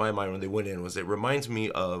came to my mind when they went in was it reminds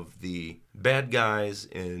me of the bad guys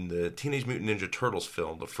in the Teenage Mutant Ninja Turtles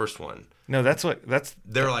film, the first one. No, that's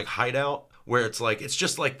their like hideout where it's like it's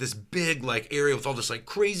just like this big like area with all this like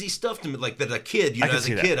crazy stuff to me, like that a kid, as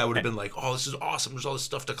a kid I would have been like, oh, this is awesome. There's all this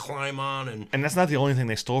stuff to climb on, and that's not the only thing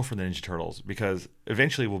they stole from the Ninja Turtles, because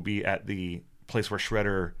eventually we'll be at the place where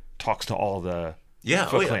Shredder talks to all the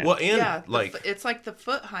Foot Clan. Well, and like it's like the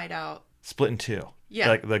Foot hideout split in two. Yeah,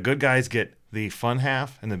 like the good guys get the fun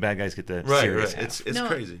half, and the bad guys get the serious half. It's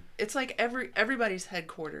crazy. It's like everybody's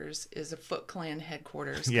headquarters is a Foot Clan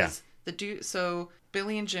headquarters. Yeah. So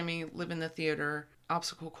Billy and Jimmy live in the theater,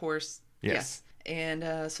 obstacle course. Yes.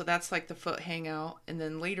 And so that's like the Foot hangout, and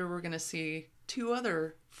then later we're gonna see two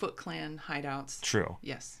other Foot Clan hideouts. True.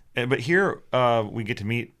 Yes. But here we get to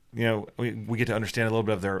meet. We get to understand a little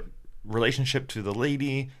bit of their relationship to the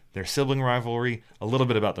lady, their sibling rivalry, a little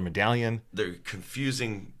bit about the medallion. Their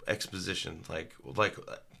confusing exposition, like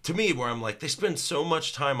to me, where I'm like, they spend so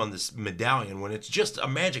much time on this medallion when it's just a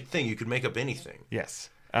magic thing. You could make up anything. Yes.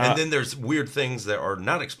 And then there's weird things that are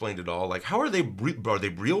not explained at all. Like, how are they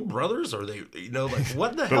real brothers? Are they, like,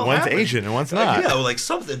 what the hell But one's happened? Asian and one's not. Yeah, like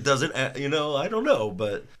something doesn't, I don't know.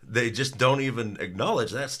 But they just don't even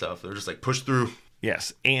acknowledge that stuff. They're just like, push through.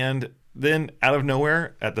 Yes. And then out of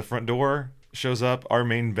nowhere, at the front door, shows up our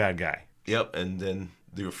main bad guy. Then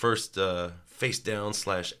the first face down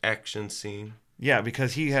 / action scene. Yeah,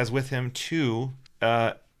 because he has with him two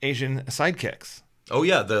Asian sidekicks. Oh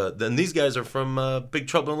yeah, then these guys are from Big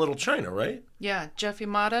Trouble in Little China, right? Yeah, Jeff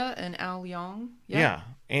Imada and Al Leong. Yeah,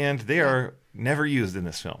 and they are never used in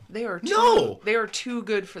this film. They are too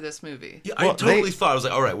good for this movie. Yeah, I totally thought, I was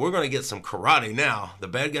like, all right, we're going to get some karate now. The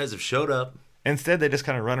bad guys have showed up. Instead, they just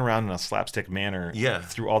kind of run around in a slapstick manner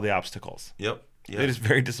through all the obstacles. Yep. It is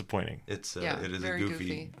very disappointing. It is a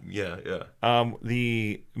goofy. Yeah.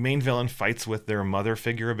 The main villain fights with their mother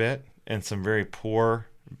figure a bit, and some very poor,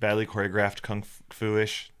 badly choreographed kung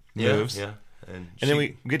fu-ish moves. Yeah. And then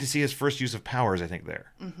we get to see his first use of powers, I think,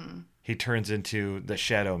 there. Mm-hmm. He turns into the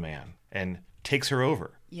Shadow Man and takes her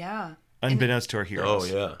over. Yeah. Unbeknownst to our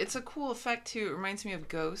heroes. Oh, yeah. It's a cool effect, too. It reminds me of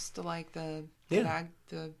Ghost, like the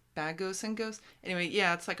bad ghosts and ghosts. Anyway,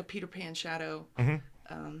 yeah, it's like a Peter Pan shadow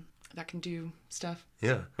that can do stuff.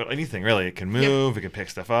 Yeah. But anything really, it can move, it can pick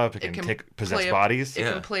stuff up, it can possess bodies. It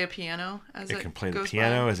can play a piano as it can play the goes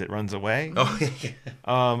piano by. as it runs away. Oh,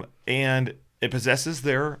 yeah. And it possesses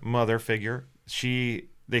their mother figure.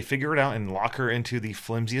 They figure it out and lock her into the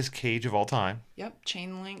flimsiest cage of all time. Yep,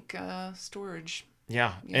 chain link storage.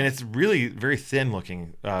 Yeah, and it's really very thin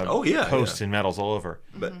looking. Posts and metals all over.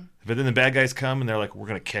 But then the bad guys come and they're like, "We're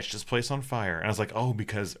gonna catch this place on fire." And I was like, "Oh,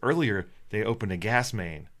 because earlier they opened a gas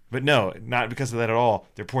main." But no, not because of that at all.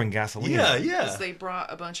 They're pouring gasoline. Yeah, in. yeah. Because they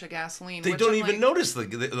brought a bunch of gasoline. They which don't I'm even like, notice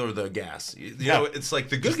the gas. You know, it's like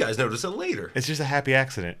the good guys notice it later. It's just a happy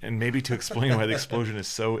accident, and maybe to explain why the explosion is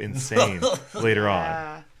so insane later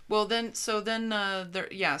on. Well, so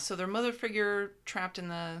their mother figure trapped in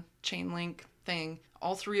the chain link thing.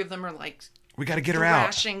 All three of them are like, we got to get her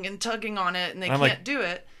out, thrashing and tugging on it, and they can't like, do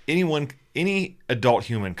it. Any adult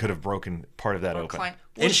human could have broken part of that open. Well,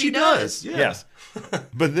 and she does. Yeah. Yes.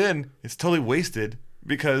 But then it's totally wasted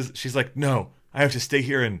because she's like, no, I have to stay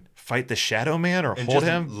here and fight the Shadow Man or and hold just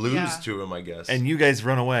him. lose to him, I guess. And you guys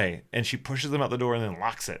run away. And she pushes them out the door and then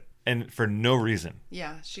locks it. And for no reason.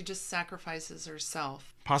 Yeah, she just sacrifices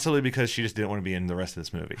herself. Possibly because she just didn't want to be in the rest of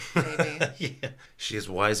this movie. Maybe. Yeah. She is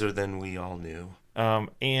wiser than we all knew.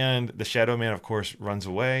 And the Shadow Man, of course, runs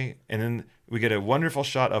away. And then we get a wonderful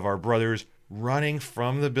shot of our brothers running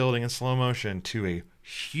from the building in slow motion to a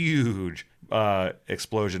huge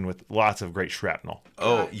explosion with lots of great shrapnel.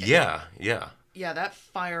 Oh, yeah. Yeah, that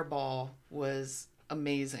fireball was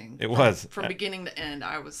amazing. It was. From beginning to end,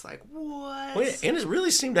 I was like, what? Well, and it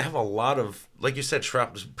really seemed to have a lot of, like you said,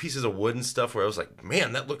 pieces of wood and stuff where I was like,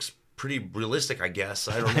 man, that looks pretty realistic, I guess.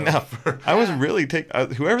 I don't know. I was really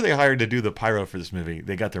whoever they hired to do the pyro for this movie,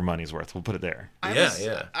 they got their money's worth. We'll put it there.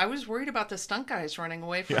 I was worried about the stunt guys running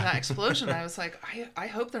away from that explosion. I was like, I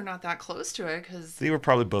hope they're not that close to it because they were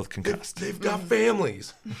probably both concussed. They've got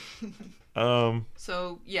families.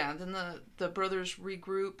 So yeah, then the brothers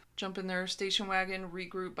regroup, jump in their station wagon,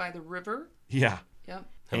 regroup by the river. Yeah. Yep.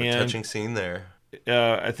 Have a touching scene there.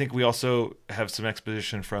 I think we also have some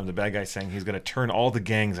exposition from the bad guy saying he's going to turn all the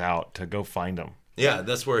gangs out to go find them. Yeah,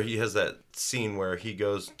 that's where he has that scene where he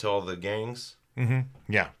goes to all the gangs. Mm-hmm.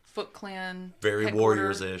 Yeah. Foot Clan. Very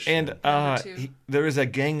Warriors-ish. And there is a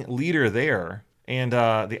gang leader there. And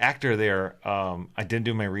the actor there, I didn't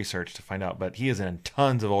do my research to find out, but he is in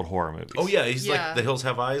tons of old horror movies. Oh, yeah. He's like the Hills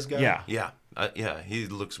Have Eyes guy? Yeah. Yeah. He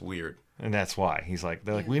looks weird. And that's why.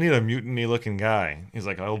 They're like, we need a mutiny looking guy. He's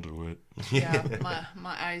like, I'll do it. Yeah,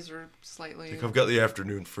 my eyes are slightly... Like, I've got the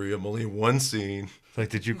afternoon free. I'm only in one scene. It's like,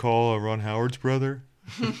 did you call Ron Howard's brother?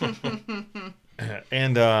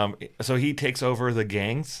 And so he takes over the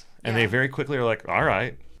gangs, and they very quickly are like, all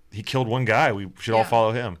right, he killed one guy. We should all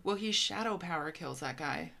follow him. Well, he shadow power kills that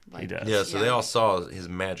guy. He does. Yeah, so they all saw his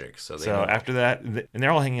magic. So after that, and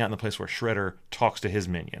they're all hanging out in the place where Shredder talks to his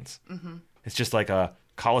minions. Mm-hmm. It's just like a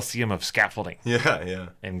coliseum of scaffolding. Yeah.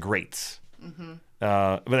 And grates. Mm-hmm.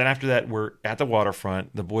 But then after that, we're at the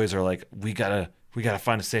waterfront. The boys are like, we gotta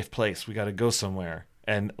find a safe place. We gotta go somewhere.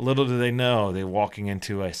 And little do they know, they're walking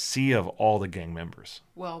into a sea of all the gang members.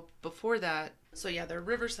 Well, before that, they're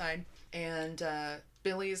riverside, and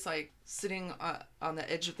Billy's like sitting on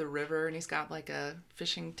the edge of the river, and he's got like a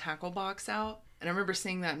fishing tackle box out. And I remember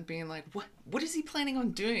seeing that and being like, what is he planning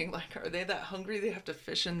on doing? Like, are they that hungry they have to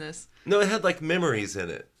fish in this? No, it had like memories in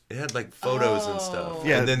it. It had like photos and stuff.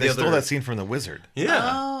 Yeah, and then they stole that scene from The Wizard. Yeah.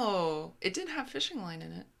 Oh, it did have fishing line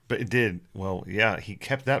in it. But it did. Well, yeah, he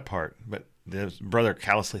kept that part. But his brother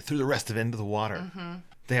callously threw the rest of it into the water. Mm-hmm.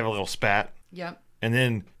 They have a little spat. Yep. And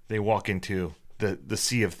then they walk into the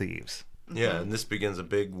Sea of Thieves. Yeah, and this begins a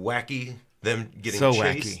big wacky, them getting so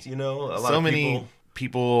chased, wacky. A lot so of many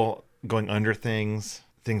people going under things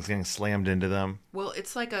getting slammed into them. Well,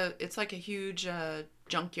 it's like a huge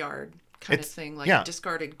junkyard kind of thing, like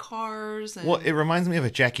discarded cars. And... Well, it reminds me of a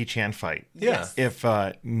Jackie Chan fight. Yeah. If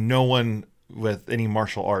no one with any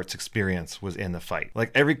martial arts experience was in the fight.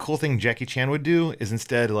 Like every cool thing Jackie Chan would do is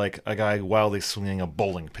instead like a guy wildly swinging a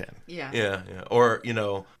bowling pin. Yeah. Or,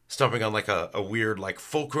 stomping on like a weird like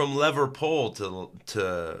fulcrum lever pole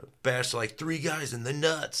to bash like three guys in the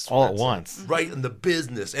nuts. All at once. Right in the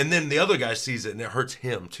business. And then the other guy sees it and it hurts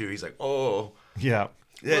him too. He's like, oh. Yeah.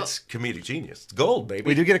 That's comedic genius. It's gold, baby.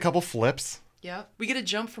 We do get a couple flips. Yeah. We get a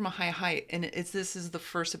jump from a high height, and this is the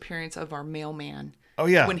first appearance of our mailman. Oh,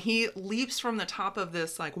 yeah. When he leaps from the top of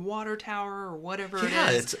this like water tower or whatever it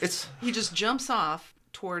is. It's he just jumps off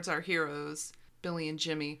towards our heroes, Billy and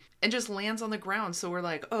Jimmy, and just lands on the ground. So we're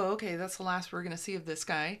like, oh, okay, that's the last we're going to see of this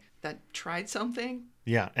guy that tried something.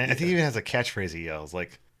 Yeah, and I think he even has a catchphrase he yells,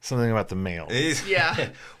 like, something about the male. Yeah.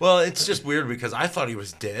 Well, it's just weird because I thought he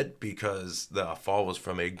was dead because the fall was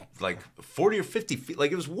from a like 40 or 50 feet.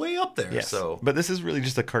 Like it was way up there. Yes. So But this is really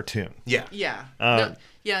just a cartoon. yeah. Yeah. Uh,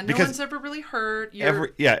 no because one's ever really hurt.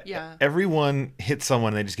 Yeah. Everyone hits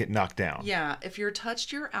someone and they just get knocked down. Yeah. If you're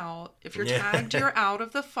touched, you're out. If you're Yeah. tagged, you're out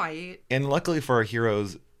of the fight. And luckily for our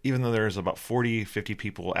heroes, even though there's about 40, 50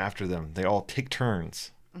 people after them, they all take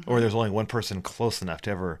turns. Or there's only one person close enough to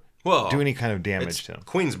ever do any kind of damage It's to him.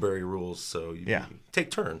 Queensberry rules, so you take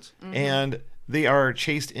turns. And they are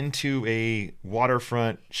chased into a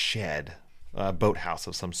waterfront shed, boathouse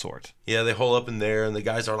of some sort. Yeah, they hole up in there, and the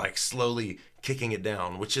guys are like slowly kicking it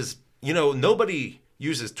down, which is, nobody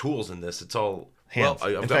uses tools in this. It's all Hands. Well,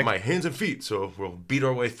 I've In got fact- my hands and feet, so we'll beat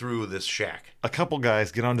our way through this shack. A couple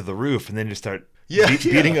guys get onto the roof and then just start Yeah.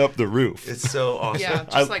 beating up the roof. It's so awesome. Yeah,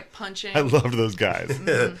 just like punching. I loved those guys.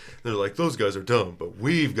 They're like, those guys are dumb, but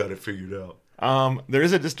we've got it figured out. There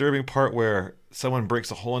is a disturbing part where someone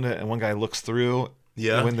breaks a hole in it and one guy looks through.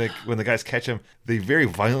 Yeah. And when the guys catch him, they very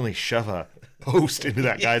violently shove a post into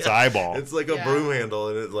that guy's eyeball. It's like a broom handle,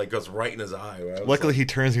 and it like goes right in his eye. I was Luckily, like, he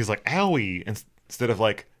turns and he's like, "Owie!" Instead of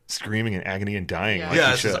like screaming in agony and dying. Yeah. Like yeah,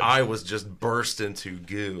 he his should. eye was just burst into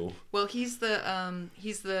goo. Well, he's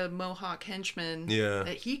the Mohawk henchman. Yeah.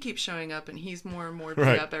 That he keeps showing up, and he's more and more beat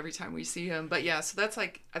Right. up every time we see him. But yeah, so that's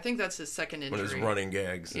like I think that's his second When injury. his running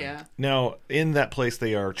gags. Yeah. Now, in that place,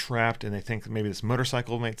 they are trapped, and they think maybe this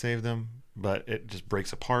motorcycle might save them, but it just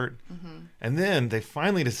breaks apart. And then they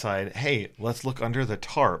finally decide, hey, let's look under the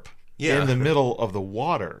tarp Yeah. in the middle of the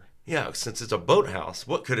water. Yeah, since it's a boathouse,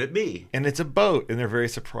 what could it be? And it's a boat, and they're very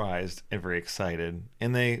surprised and very excited,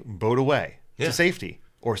 and they boat away Yeah. to safety.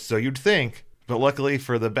 Or so you'd think. But luckily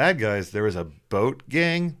for the bad guys, there was a boat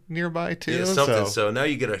gang nearby, too. Yeah, something. So now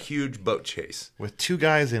you get a huge boat chase. With two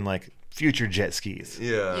guys in, like, future jet skis.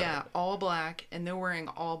 Yeah. Yeah, all black, and they're wearing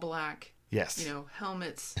all black. Yes.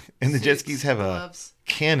 Helmets. And the jet suits, skis have gloves. a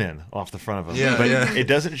cannon off the front of them. Yeah, but yeah. it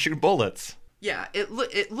doesn't shoot bullets. Yeah, it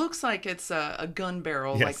looks like it's a gun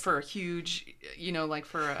barrel, Yes. like for a huge, like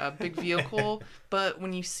for a big vehicle. But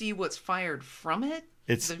when you see what's fired from it,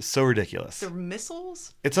 It's so ridiculous. they're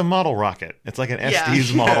missiles. It's a model rocket. It's like an Yeah.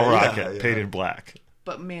 Estes model Yeah, rocket yeah. painted black.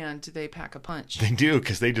 But man, do they pack a punch? They do,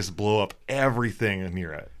 because they just blow up everything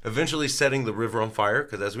near it. Eventually setting the river on fire,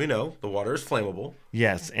 because as we know, the water is flammable.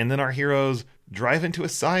 Yes, and then our heroes drive into a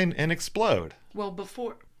sign and explode. Well,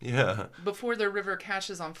 before Yeah. the river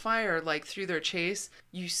catches on fire, like through their chase,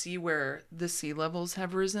 you see where the sea levels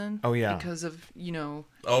have risen. Oh, yeah. Because of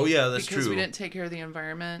Oh, yeah, that's because true. we didn't take care of the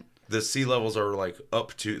environment. The sea levels are like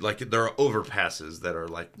up to, like, there are overpasses that are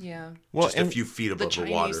like Yeah. Well, just a few feet The above the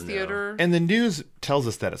water Chinese now. theater. And the news tells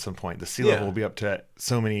us that at some point the sea Yeah. level will be up to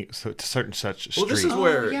to certain such Well, streets. this is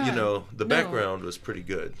where, Oh, yeah. the No. background was pretty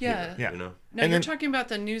good. Yeah. Yeah. No, And you're then- talking about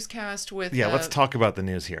the newscast with. Yeah, let's talk about the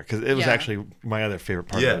news here, because it was Yeah. actually my other favorite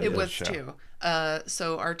part Yeah. of It the was show. too.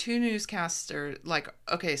 So our two newscasts are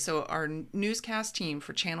so our newscast team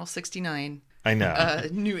for Channel 69, I know.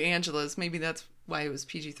 New Angeles, maybe that's why it was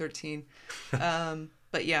PG-13.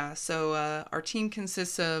 But yeah, so our team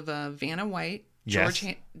consists of Vanna White, Yes.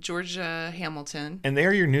 George Hamilton. And they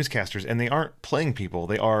are your newscasters, and they aren't playing people.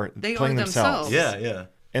 They are playing themselves. Yeah, yeah.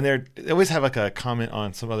 And they always have like a comment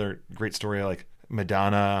on some other great story, like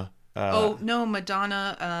Madonna.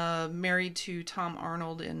 Madonna married to Tom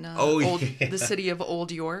Arnold in the city of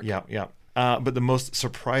Old York. Yeah, yeah. But the most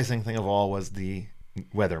surprising thing of all was the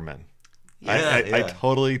weatherman. Yeah, I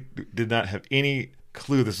totally did not have any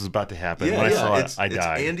clue this was about to happen. Yeah, When I yeah. saw it's, it, I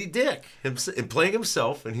died. It's Andy Dick playing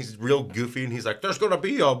himself, and he's real goofy, and he's like, "There's gonna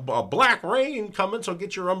be a black rain coming, so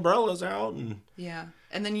get your umbrellas out." And Yeah,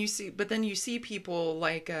 and then you see people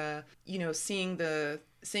like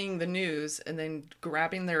seeing the news and then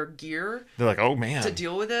grabbing their gear They're like, "Oh man, to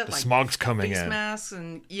deal with it. the like smog's coming face in." masks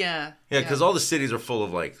and yeah, because all the cities are full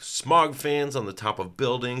of like smog fans on the top of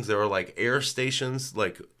buildings. There are like air stations,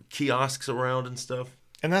 like kiosks around and stuff.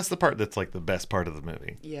 And that's the part that's like the best part of the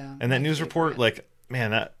movie. Yeah, And that my news report, favorite. like,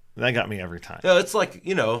 man, that got me every time. Yeah, it's like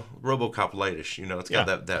RoboCop lightish. It's got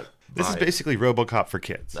Yeah. that. This is vibe. basically RoboCop for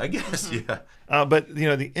kids. I guess, yeah. But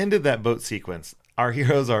the end of that boat sequence, our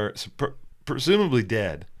heroes are presumably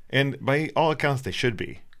dead, and by all accounts, they should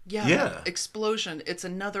be. Yeah, Yeah. explosion. It's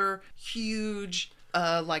another huge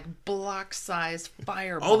like block-sized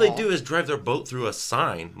fireball. All they do is drive their boat through a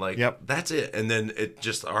sign. Like, Yep. that's it. And then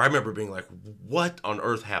I remember being like, what on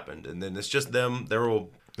earth happened? And then it's just them. They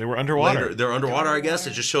were underwater. They're underwater, I guess.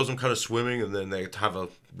 It just shows them kind of swimming, and then they have a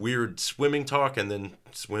weird swimming talk, and then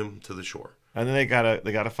swim to the shore. And then they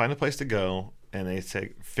gotta find a place to go, and they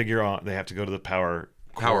figure out they have to go to the power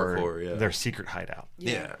Core, yeah. their secret hideout,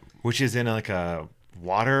 Yeah. which is in like a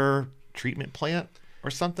water treatment plant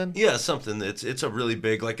or something. Yeah, something. It's a really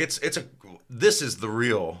big, like, this is the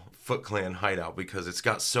real Foot Clan hideout because it's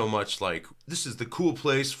got so much, like, this is the cool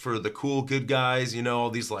place for the cool good guys, you know,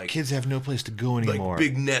 all these, like, Kids have no place to go anymore. like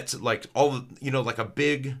big nets, like all the, you know, like a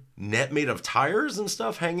big net made of tires and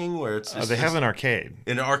stuff hanging where it's they have an arcade.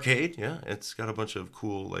 An arcade, yeah. It's got a bunch of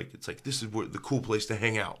cool, like, it's like, this is the cool place to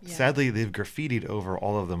hang out. Yeah. Sadly, they've graffitied over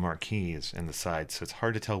all of the marquees and the sides, so it's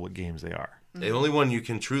hard to tell what games they are. The only one you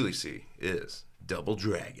can truly see is Double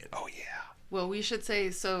Dragon. Oh, yeah. Well, we should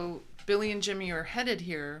say, so Billy and Jimmy are headed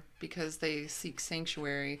here because they seek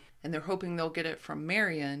sanctuary, and they're hoping they'll get it from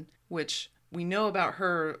Marion, which we know about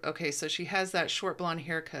her. Okay, so she has that short blonde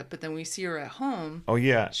haircut, but then we see her at home. Oh,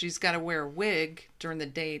 yeah. She's got to wear a wig during the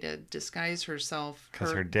day to disguise herself.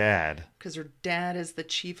 Because her dad. Because her dad is the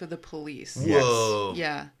chief of the police. Whoa.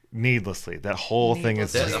 Yeah. Needlessly. That whole thing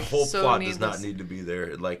is... That whole So plot needless. does not need to be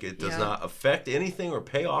there. Like, it does Yeah. not affect anything or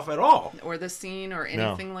pay off at all. Or the scene or No.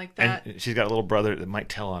 anything like that. And she's got a little brother that might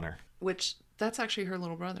tell on her. Which, that's actually her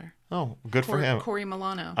little brother. Oh, good for him. Corey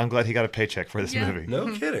Milano. I'm glad he got a paycheck for this Yeah. movie.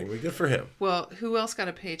 No kidding. Good for him. Well, who else got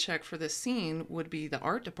a paycheck for this scene would be the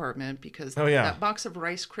art department, because Oh, yeah. that box of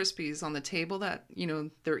Rice Krispies on the table that, you know,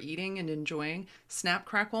 they're eating and enjoying, Snap,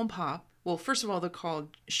 Crackle, and Pop. Well, first of all, they're called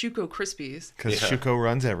Shuko Krispies. Because Shuko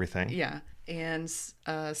runs everything. Yeah. And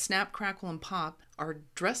Snap, Crackle, and Pop are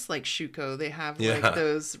dressed like Shuko. They have Yeah. like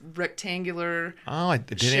those rectangular Oh, I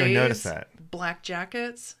didn't even notice shades, that. black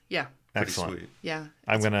jackets. Yeah. Excellent. Sweet. Yeah.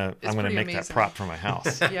 I'm gonna it's make pretty that amazing. prop for my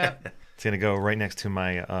house. Yep. It's gonna go right next to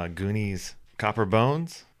my Goonies Copper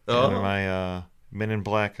Bones and my Men in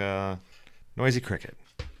Black Noisy Cricket.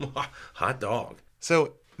 Hot dog.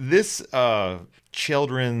 So this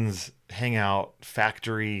children's hangout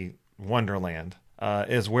factory wonderland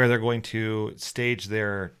is where they're going to stage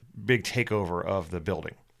their big takeover of the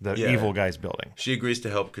building, the Yeah. evil guy's building. She agrees to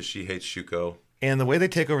help because she hates Shuko. And the way they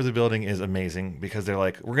take over the building is amazing because they're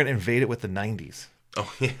like, we're going to invade it with the 90s.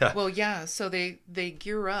 Oh, yeah. Well, yeah. So they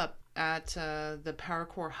gear up at the Power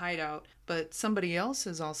Core hideout, but somebody else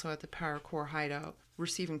is also at the Power Core hideout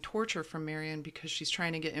receiving torture from Marion because she's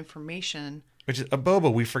trying to get information. Which is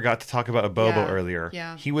Abobo. We forgot to talk about Abobo Yeah, earlier.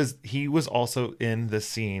 yeah. He was also in the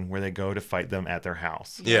scene where they go to fight them at their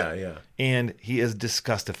house. Yeah. And he is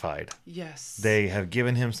disgustified. Yes. They have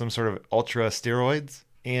given him some sort of ultra steroids,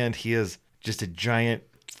 and he is just a giant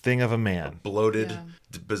thing of a man. Bloated,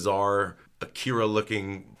 bizarre,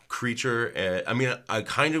 Akira-looking creature. I mean, I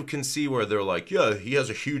kind of can see where they're like, yeah, he has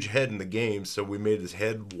a huge head in the game, so we made his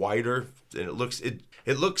head wider, and it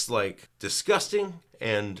looks like disgusting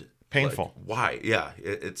and painful. Like, why? Yeah,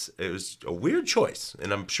 it was a weird choice,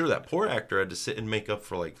 and I'm sure that poor actor had to sit in makeup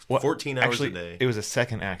for like 14 hours actually, a day. It was a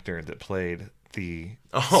second actor that played the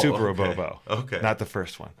Oh, Super okay. Abobo. Okay. Not the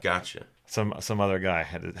first one. Gotcha. Some other guy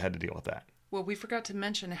had to deal with that. Well, we forgot to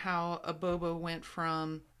mention how Abobo went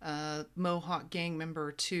from Mohawk gang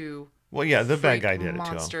member to Well, yeah, the bad freak guy did it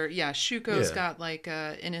monster. Yeah, Shuko's Yeah. got like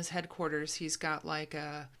in his headquarters, he's got like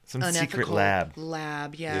a Some secret unethical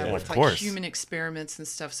lab. yeah, Yeah. with Of like course. human experiments and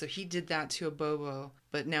stuff. So he did that to Abobo,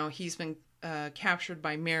 but now he's been captured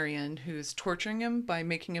by Marion, who's torturing him by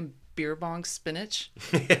making him beer bong spinach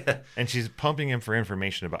And she's pumping him for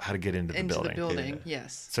information about how to get into the into building. the building.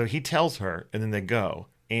 Yes. So he tells her, and then they go.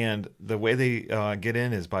 And the way they get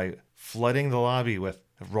in is by flooding the lobby with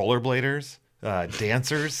rollerbladers,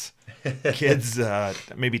 dancers, kids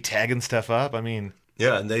maybe tagging stuff up. I mean,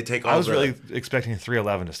 Yeah, and they take all I was the- really expecting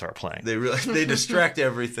 311 to start playing. they distract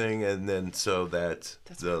everything, and then so that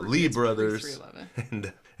the Lee brothers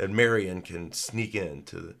 311. and Marion can sneak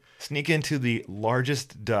into the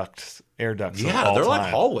largest air ducts of Yeah, all they're time. like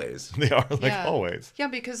hallways. They are like Yeah. hallways. Yeah,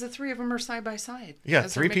 because the three of them are side by side. Yeah,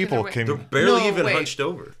 as they're 3 making people their way- can... They're barely No, even wait. hunched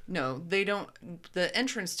over. No, they don't. The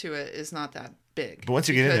entrance to it is not that big. But once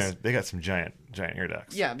you get in because- there, they got some giant air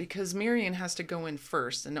ducts. Yeah, because Marion has to go in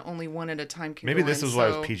first, and only one at a time can Maybe go this in, is why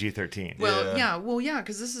it so- was PG-13. Well, Yeah. yeah,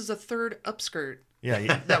 because this is a third upskirt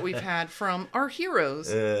Yeah, that we've had from our heroes.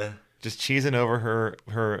 just cheesing over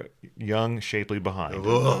her young, shapely behind.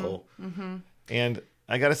 Whoa. And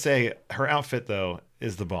I gotta say, her outfit though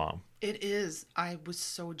is the bomb. It is. I was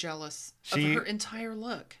so jealous She- of her entire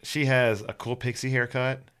look. She has a cool pixie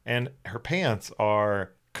haircut, and her pants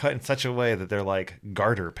are cut in such a way that they're like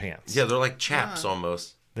garter pants. Yeah, they're like chaps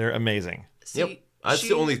almost. They're amazing. See, Yep.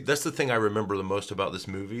 That's the thing I remember the most about this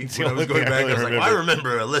movie. the When I was only going thing I back, I was really like, I remember.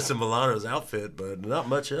 remember Alyssa Milano's outfit, but not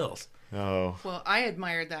much else. Oh, Well, I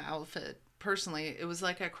admired that outfit personally. It was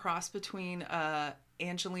like a cross between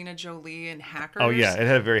Angelina Jolie and Hackers. oh yeah, it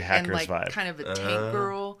had a very and Hackers like vibe. kind of a tank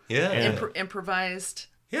girl. yeah. Improvised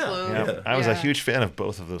Yeah. clothed. Yeah. I was a Yeah. huge fan of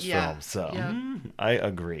both of those Yeah. films, so Yeah. I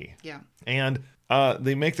agree. Yeah. And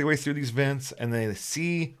they make their way through these vents, and they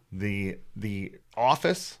see the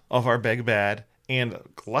office of our big bad. And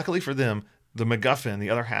luckily for them, the MacGuffin, the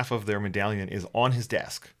other half of their medallion, is on his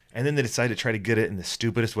desk. And then they decide to try to get it in the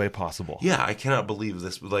stupidest way possible. Yeah, I cannot believe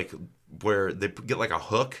this. Like, where they get like a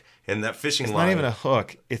hook and that fishing It's line. not even a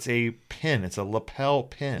hook. It's a pin. It's a lapel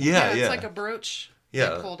pin. Yeah, It's like a brooch.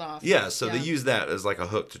 Yeah. They pulled off. Yeah, so they Yeah. use that as like a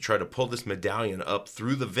hook to try to pull this medallion up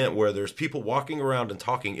through the vent where there's people walking around and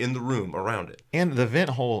talking in the room around it. And the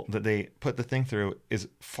vent hole that they put the thing through is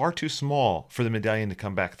far too small for the medallion to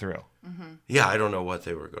come back through. Yeah, I don't know what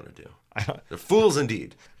they were going to do. They're fools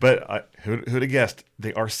indeed. But who'd have guessed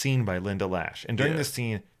they are seen by Linda Lash. And during Yeah. this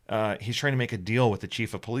scene, he's trying to make a deal with the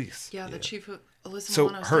chief of police. Yeah, the chief of Alyssa So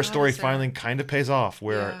Milano's her dad story is there. finally kind of pays off,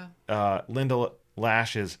 where Linda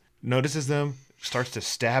Lash notices them, starts to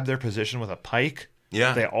stab their position with a pike.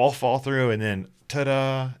 Yeah. They all fall through, and then,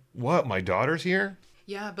 ta-da, what, my daughter's here?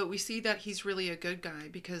 Yeah, but we see that he's really a good guy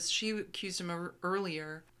because she accused him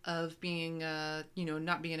earlier of being,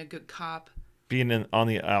 not being a good cop. Being on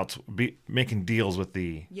the outs, making deals with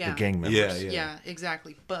the gang members. Yeah,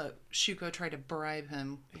 exactly. But Shuko tried to bribe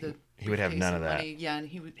him. He would have none of that. money. Yeah,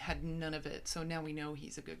 and had none of it. So now we know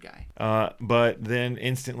he's a good guy. But then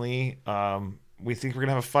instantly, we think we're going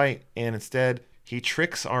to have a fight, and instead, he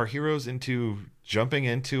tricks our heroes into jumping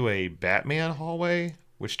into a Batman hallway,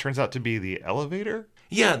 which turns out to be the elevator.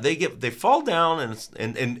 Yeah, they fall down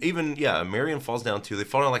and even Marion falls down too. They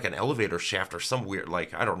fall down like an elevator shaft or some weird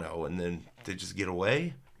I don't know, and then they just get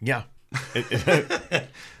away. Yeah.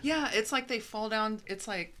 Yeah, it's like they fall down. It's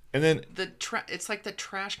like And then it's like the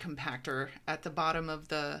trash compactor at the bottom of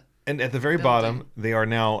the. And at the very bottom, they are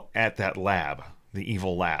now at that lab, the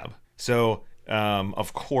evil lab. So,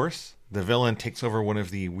 of course, the villain takes over one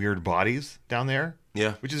of the weird bodies down there.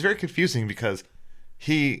 Yeah. Which is very confusing because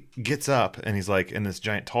he gets up and he's like, and this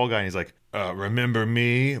giant tall guy, and he's like, remember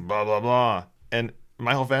me, blah, blah, blah. And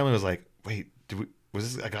my whole family was like, wait,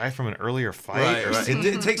 was this a guy from an earlier fight? Right.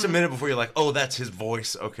 It takes a minute before you're like, oh, that's his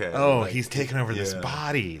voice. Okay. Oh, he's taking over this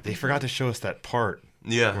body. They forgot to show us that part.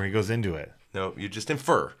 Yeah. Where he goes into it. No, you just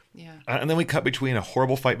infer. Yeah. And then we cut between a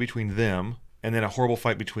horrible fight between them and then a horrible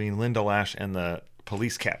fight between Linda Lash and the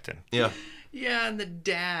police captain. Yeah. Yeah, and the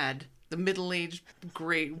dad, the middle-aged,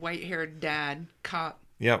 great white-haired dad, cop,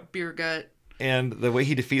 Yep. beer gut. And the way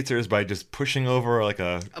he defeats her is by just pushing over like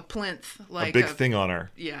a plinth, a big thing on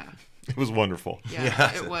her. Yeah. It was wonderful.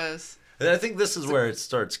 Yeah, it was. And I think this is where it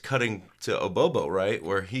starts cutting to Obobo, right?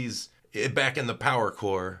 Where he's back in the power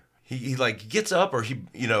core. He like gets up, or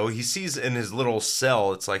he sees in his little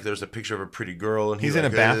cell. It's like there's a picture of a pretty girl, and he's in a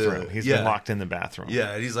bathroom. He's been locked in the bathroom.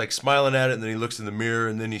 Yeah, and he's like smiling at it, and then he looks in the mirror,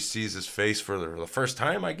 and then he sees his face for the first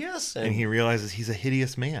time, I guess. And he realizes he's a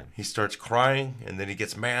hideous man. He starts crying, and then he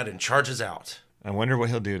gets mad and charges out. I wonder what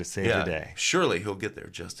he'll do to save the day. Surely he'll get there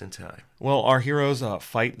just in time. Well, our heroes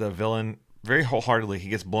fight the villain very wholeheartedly. He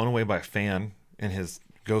gets blown away by a fan in his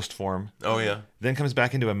ghost form. Oh, yeah. Then comes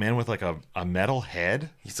back into a man with like a metal head.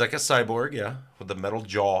 He's like a cyborg, yeah, with a metal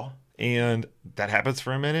jaw. And that happens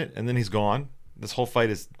for a minute, and then he's gone. This whole fight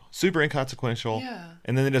is super inconsequential. Yeah.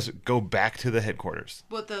 And then they just go back to the headquarters.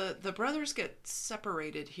 Well, the brothers get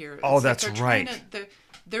separated here. Oh, It's that's they're trying right.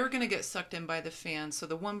 They're going to get sucked in by the fan. So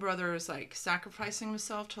the one brother is like sacrificing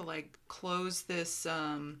himself to like close this.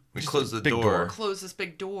 We close the big door. Close this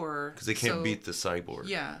big door. Because they can't beat the cyborg.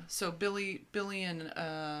 Yeah. So Billy and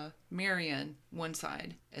Marion one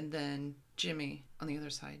side, and then Jimmy on the other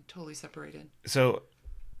side, totally separated. So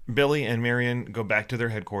Billy and Marion go back to their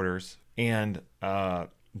headquarters, and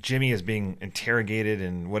Jimmy is being interrogated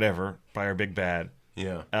and whatever by our big bad.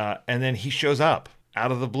 Yeah. And then he shows up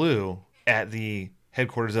out of the blue at the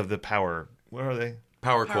headquarters of the power. What are they?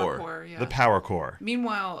 Power core. Yeah. The power core.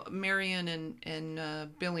 Meanwhile, Marion and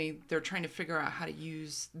Billy, they're trying to figure out how to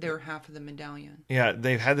use their half of the medallion. Yeah,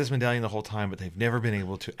 they've had this medallion the whole time, but they've never been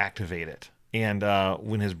able to activate it. And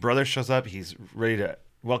when his brother shows up, he's ready to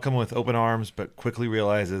welcome him with open arms, but quickly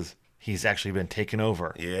realizes he's actually been taken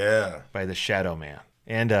over. Yeah. By the Shadow Man.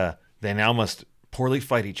 And they now must poorly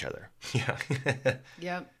fight each other. Yeah.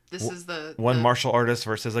 Yep. This is one martial artist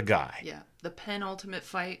versus a guy. Yeah. The penultimate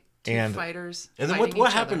fight. Two And- fighters. And then fighting what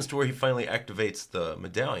each happens other. to where he finally activates the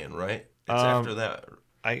medallion, right? It's after that.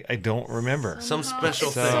 I don't remember. Some special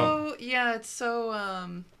It's thing. so yeah, it's so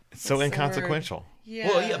It's so what's the inconsequential. word? Yeah.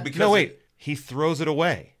 Well, yeah, because No, wait. He throws it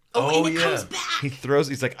away. Oh, and it yeah. comes back.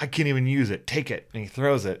 He's like, I can't even use it. Take it. And he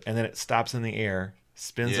throws it, and then it stops in the air,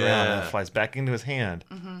 spins around, and Yeah. it flies back into his hand.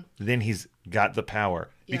 Mm-hmm. Then he's got the power.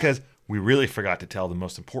 Because we really forgot to tell the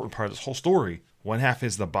most important part of this whole story. One half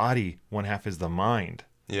is the body, one half is the mind.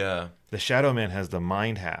 Yeah. The Shadow Man has the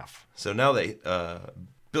mind half. So now that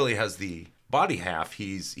Billy has the body half,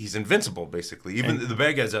 he's invincible, basically. Even the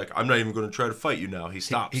bad guy's like, I'm not even going to try to fight you now. He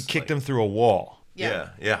stops. He kicked him through a wall.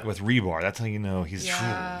 Yeah. With rebar. That's how you know he's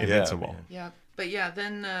invincible. Yeah. But yeah,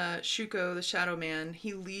 then Shuko, the Shadow Man,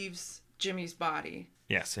 he leaves Jimmy's body.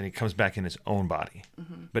 Yes, and he comes back in his own body.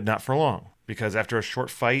 But not for long. Because after a short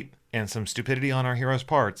fight and some stupidity on our hero's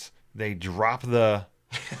parts, they drop their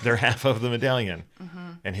half of the medallion.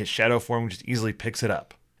 And his shadow form just easily picks it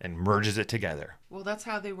up and merges it together. Well, that's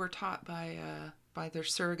how they were taught by their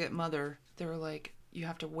surrogate mother. They were like, you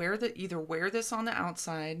have to either wear this on the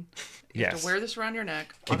outside, you have to wear this around your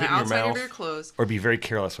neck, on the outside of your clothes, or be very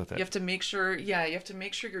careless with it. You have to make sure,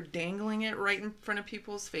 you're dangling it right in front of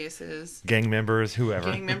people's faces. Gang members, whoever.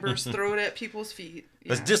 Gang members throw it at people's feet.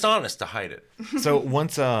 Yeah. It's dishonest to hide it. So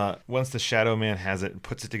once the Shadow Man has it and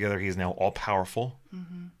puts it together, he is now all powerful.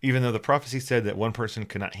 Even though the prophecy said that one person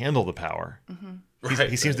could not handle the power,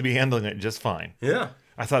 he seems to be handling it just fine. Yeah.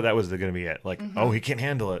 I thought that was going to be it. Like, oh, he can't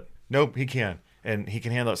handle it. Nope, he can. And he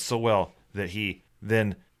can handle it so well that he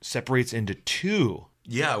then separates into two.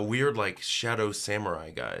 Yeah, weird like shadow samurai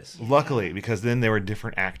guys. Luckily, because then they were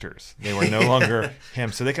different actors. They were no longer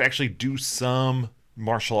him. So they could actually do some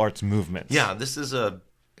martial arts movements. Yeah, this is I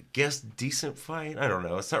guess, decent fight. I don't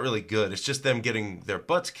know. It's not really good. It's just them getting their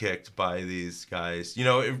butts kicked by these guys. You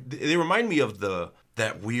know, they remind me of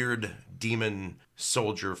that weird demon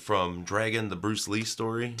soldier from Dragon, the Bruce Lee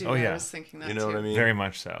story. Dude, I was thinking that you know too. what I mean? Very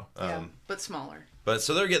much so. Yeah, but smaller. But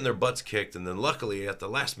so they're getting their butts kicked, and then luckily at the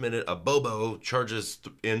last minute, a Bobo charges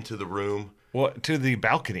into the room. Well, to the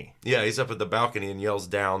balcony. Yeah, he's up at the balcony and yells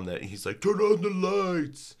down that he's like, turn on the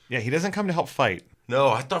lights. Yeah, he doesn't come to help fight. No,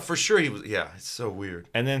 I thought for sure he was. Yeah, it's so weird.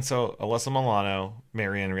 And then so Alyssa Milano,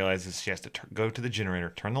 Marion, realizes she has to go to the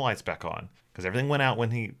generator, turn the lights back on, because everything went out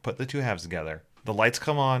when he put the two halves together. The lights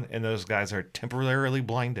come on, and those guys are temporarily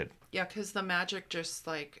blinded. Yeah, because the magic just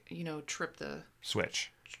tripped the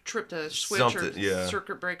switch. Tripped a switch something, or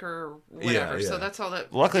circuit breaker or whatever. Yeah. So that's all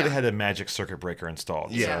that. Luckily, they had a magic circuit breaker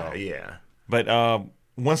installed. Yeah, so. yeah. But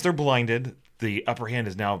once they're blinded, the upper hand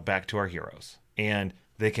is now back to our heroes, and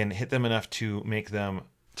they can hit them enough to make them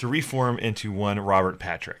to reform into one Robert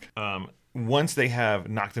Patrick. Once they have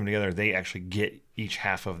knocked them together, they actually get each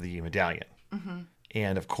half of the medallion.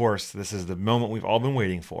 And of course, this is the moment we've all been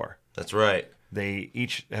waiting for. That's right. They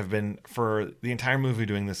each have been, for the entire movie,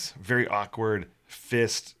 doing this very awkward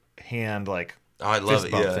fist hand, like, I love fist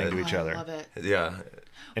it. bump thing to each other. I love it. Yeah.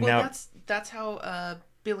 And well, now that's how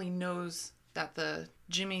Billy knows that the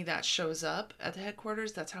Jimmy that shows up at the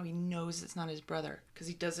headquarters, that's how he knows it's not his brother, because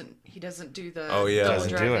he doesn't do the double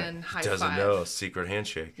dragon high doesn't five. know secret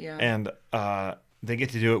handshake. Yeah. And they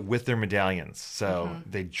get to do it with their medallions. So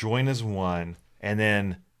they join as one. And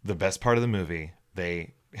then the best part of the movie,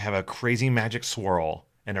 they have a crazy magic swirl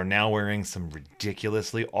and are now wearing some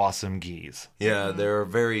ridiculously awesome gis. Yeah, they're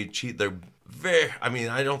very cheap. They're very, I mean,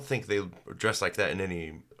 I don't think they dress like that in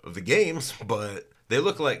any of the games, but they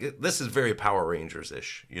look like, this is very Power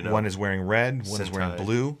Rangers-ish, you know? One is wearing red, one is wearing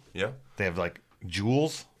blue. Yeah. They have like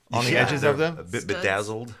jewels on the edges of them. A bit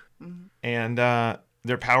bedazzled. And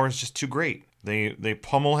their power is just too great. They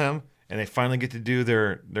pummel him, and they finally get to do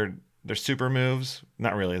their super moves.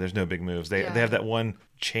 Not really. There's no big moves. They have that one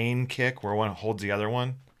chain kick where one holds the other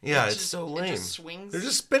one. Yeah, it's so lame. It just swings. They're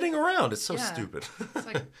just spinning around. It's so stupid. It's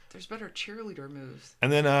like there's better cheerleader moves.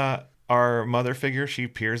 And then our mother figure, she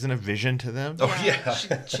appears in a vision to them. Oh yeah.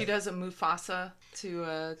 She does a Mufasa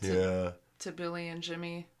to Billy and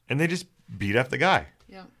Jimmy. And they just beat up the guy.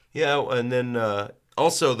 Yeah. Yeah, and then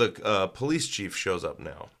also the police chief shows up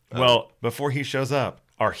now. Well, before he shows up,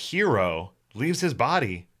 our hero leaves his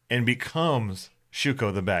body and becomes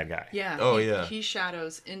Shuko, the bad guy. Yeah. He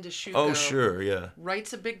shadows into Shuko. Oh, sure, yeah.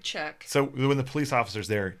 Writes a big check. So when the police officer's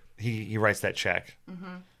there, he writes that check.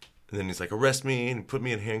 And then he's like, arrest me and put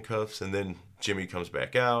me in handcuffs. And then Jimmy comes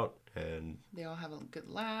back out and they all have a good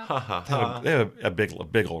laugh. They have a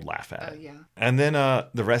big old laugh at it. Yeah. And then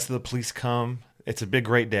the rest of the police come. It's a big,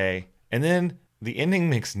 great day. And then the ending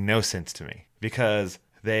makes no sense to me because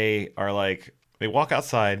they are like, they walk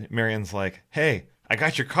outside. Marion's like, hey, I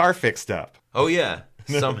got your car fixed up. Oh, yeah.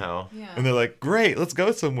 Somehow. Yeah. And they're like, great, let's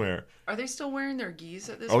go somewhere. Are they still wearing their gis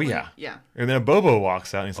at this Oh, point? yeah. Yeah. And then Bobo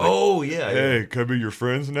walks out and he's like, oh, yeah. Hey, can I be your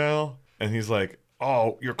friends now? And he's like,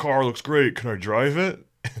 oh, your car looks great. Can I drive it?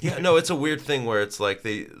 Yeah, no, it's a weird thing where it's like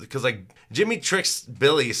because like Jimmy tricks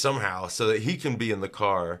Billy somehow so that he can be in the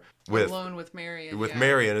car alone with Marion.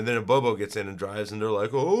 Marion, and then a Bobo gets in and drives, and they're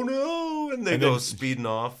like, oh no, and they go speeding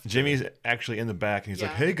off. Jimmy's actually in the back, and he's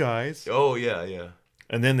like, hey guys. Oh yeah, yeah.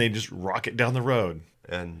 And then they just rocket down the road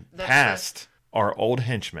and past our old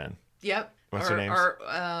henchmen. Yep. What's their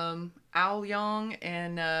names? Al Young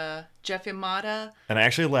and Jeff Imada. And I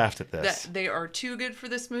actually laughed at this. They are too good for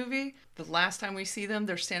this movie. The last time we see them,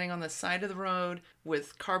 they're standing on the side of the road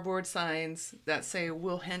with cardboard signs that say,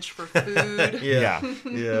 "We'll hench for food." Yeah.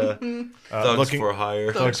 Thugs for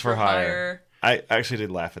hire. Thugs for hire. I actually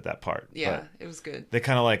did laugh at that part. Yeah, it was good. They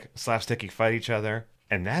kind of like slapsticky fight each other.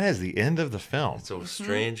 And that is the end of the film. It's a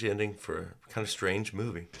strange ending for a kind of strange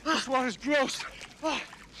movie. This water's gross. Oh,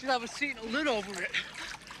 should have a seat and a lid over it.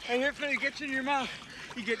 And if it gets in your mouth,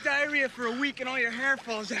 you get diarrhea for a week and all your hair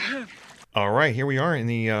falls out. All right, here we are in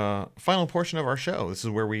the final portion of our show. This is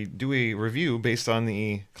where we do a review based on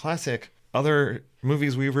the classic other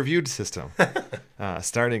movies we've reviewed system.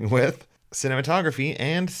 Starting with cinematography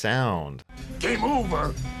and sound. Game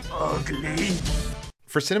over, ugly.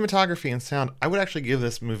 For cinematography and sound, I would actually give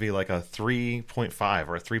this movie like a 3.5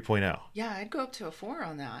 or a 3.0. Yeah, I'd go up to a 4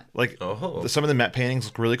 on that. Like, some of the matte paintings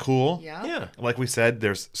look really cool. Yeah. Like we said,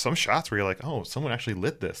 there's some shots where you're like, oh, someone actually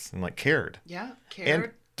lit this and like cared. Yeah, cared.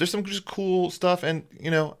 And there's some just cool stuff. And,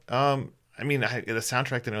 you know, I mean, the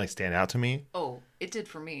soundtrack didn't really stand out to me. Oh, it did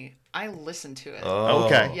for me. I listened to it. Oh.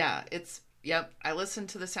 Okay. Yeah, Yep, I listened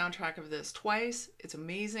to the soundtrack of this twice. It's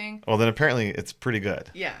amazing. Well, then apparently it's pretty good.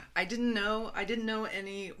 Yeah, I didn't know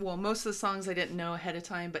any. Well, most of the songs I didn't know ahead of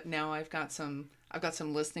time, but now I've got some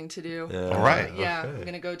listening to do. All right. Yeah, Okay. I'm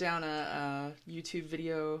gonna go down a YouTube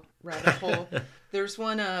video rabbit hole. There's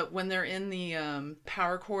one when they're in the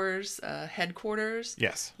Power Corps headquarters.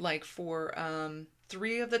 Yes. Like for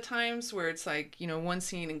 3 of the times where it's like, you know, one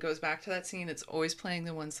scene and goes back to that scene, it's always playing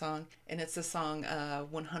the one song, and it's the song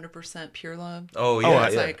 100% Pure Love. Oh, yeah.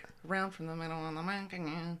 It's like round from the middle on the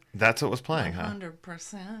mountain. That's what was playing,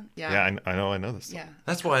 100%. Yeah. Yeah, I know this song. Yeah.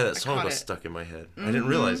 That's why that I song caught was it. stuck in my head. I didn't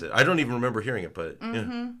realize it. I don't even remember hearing it, but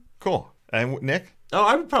yeah. Cool. And Nick? Oh,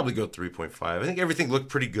 I would probably go 3.5. I think everything looked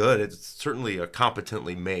pretty good. It's certainly a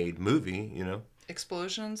competently made movie, you know.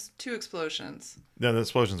 Explosions? 2 explosions. No, the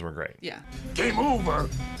explosions were great. Yeah. Game over,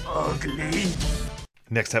 ugly.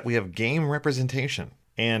 Next up, we have game representation.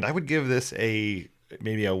 And I would give this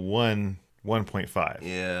maybe a 1.5.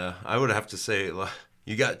 Yeah, I would have to say,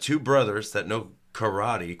 you got 2 brothers that know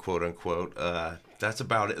karate, quote unquote. That's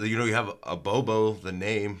about it. You know, you have a Bobo, the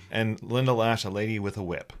name. And Linda Lash, a lady with a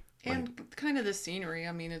whip. And kind of the scenery.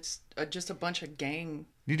 I mean, it's just a bunch of gang.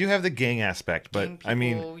 You do have the gang aspect, but gang people I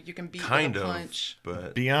mean, you can beat kind with a of, punch.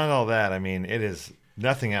 but beyond all that, I mean, it is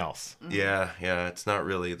nothing else. yeah, it's not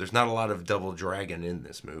really. There's not a lot of Double Dragon in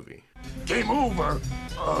this movie. Game over,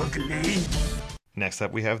 ugly. Next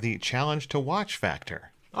up, we have the challenge to watch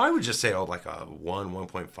factor. I would just say, like a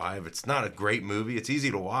 1.5. It's not a great movie. It's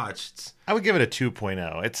easy to watch. I would give it a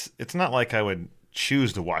 2.0. It's not like I would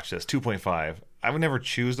choose to watch this. 2.5. I would never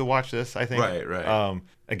choose to watch this, I think. Right.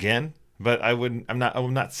 Again, but I'm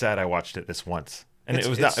not sad I watched it this once. And it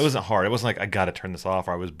wasn't hard. It wasn't like I got to turn this off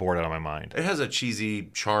or I was bored out of my mind. It has a cheesy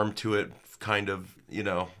charm to it, kind of, you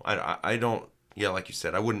know. I don't, yeah, like you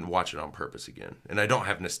said, I wouldn't watch it on purpose again. And I don't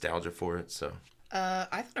have nostalgia for it, so.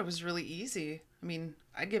 I thought it was really easy. I mean,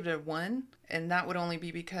 I'd give it a 1, and that would only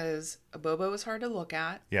be because a Bobo was hard to look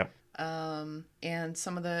at. Yep. And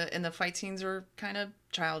some of the fight scenes are kind of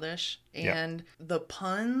childish, and the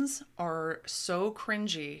puns are so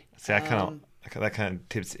cringy. See, that kind of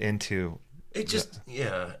tips into. It just,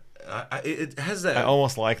 it has that. I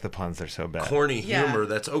almost like the puns. They're so bad. Corny humor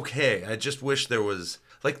that's okay. I just wish there was,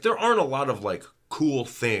 like, there aren't a lot of, like, cool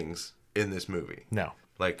things in this movie. No.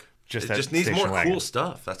 Like, Just it that just needs station more wagon. cool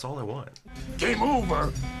stuff. That's all I want. Game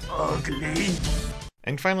over, ugly.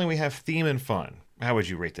 And finally, we have theme and fun. How would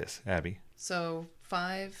you rate this, Abby? So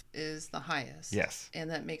 5 is the highest. Yes. And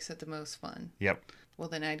that makes it the most fun. Yep. Well,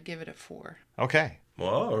 then I'd give it a 4. Okay. Well,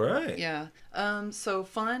 all right. Yeah. So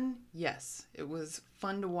fun, yes. It was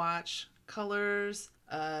fun to watch. Colors,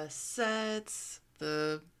 sets,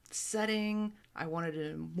 the setting. I wanted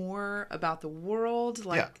to know more about the world.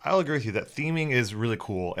 Yeah, I'll agree with you. That theming is really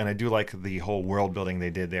cool. And I do like the whole world building they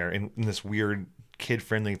did there in this weird,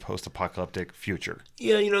 kid-friendly, post-apocalyptic future.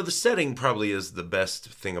 Yeah, you know, the setting probably is the best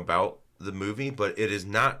thing about the movie, but it is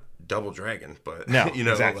not Double Dragon. But, no, you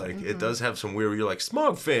know, exactly. like, it does have some weird, you're like,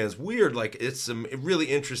 Smog fans, weird. Like, it's some really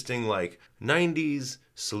interesting, like, 90s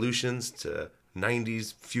solutions to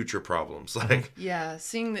 90s future problems. Like, yeah,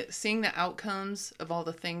 seeing the outcomes of all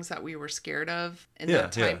the things that we were scared of in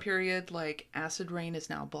that time period, like acid rain is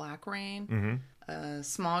now black rain. Mm-hmm.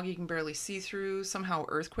 Smog you can barely see through. Somehow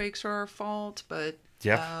earthquakes are our fault, but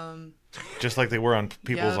yep. Just like they were on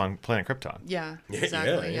people's on planet Krypton. Yeah,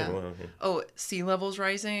 exactly. Yeah. Well, Oh, sea levels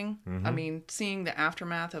rising. Mm-hmm. I mean, seeing the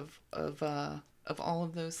aftermath of all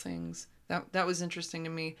of those things. That was interesting to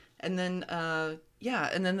me. And then,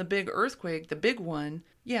 and then the big earthquake, the big one,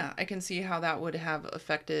 I can see how that would have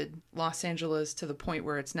affected Los Angeles to the point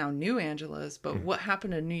where it's now New Angeles. But what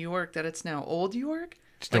happened to New York that it's now Old York?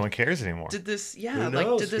 Just no one cares anymore. Did this,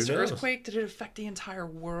 knows? Did this earthquake, did it affect the entire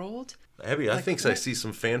world? Abby, I think I see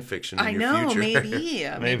some fan fiction in your future. maybe.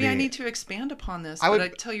 Maybe I need to expand upon this. But I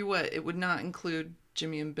tell you what, it would not include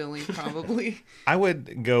Jimmy and Billy, probably. I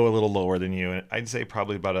would go a little lower than you. I'd say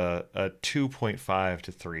probably about a 2.5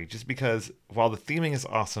 to 3, just because while the theming is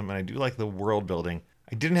awesome and I do like the world building,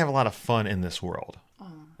 I didn't have a lot of fun in this world. Oh.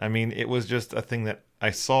 I mean, it was just a thing that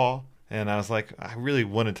I saw, and I was like, I really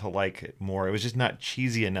wanted to like it more. It was just not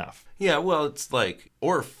cheesy enough. Yeah, well, it's like,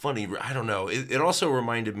 or funny. I don't know. It also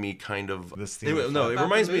reminded me kind of this theme. It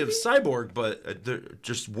reminds me of Cyborg, but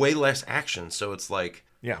just way less action. So it's like,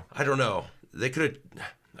 I don't know. They could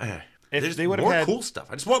have. If they would have more had cool stuff.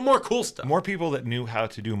 I just want more cool stuff. More people that knew how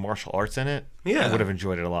to do martial arts in it. I would have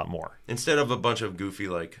enjoyed it a lot more. Instead of a bunch of goofy,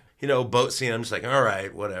 like, boat scene. I'm just like, all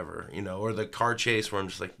right, whatever. Or the car chase where I'm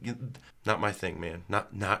just like, not my thing, man.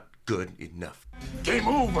 Not good enough. Game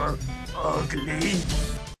over, ugly.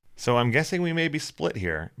 So I'm guessing we may be split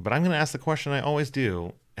here, but I'm going to ask the question I always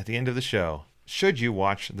do at the end of the show. Should you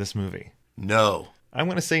watch this movie? No. I'm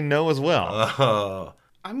going to say no as well.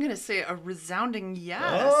 I'm going to say a resounding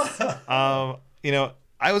yes.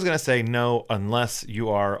 I was going to say no unless you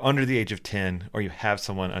are under the age of 10 or you have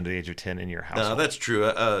someone under the age of 10 in your household. No, that's true.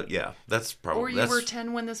 That's probably... Or you were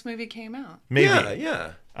 10 when this movie came out. Maybe.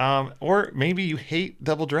 Yeah. Or maybe you hate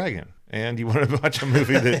Double Dragon and you want to watch a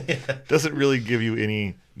movie that doesn't really give you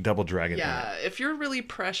any Double Dragon. Yeah, if you're really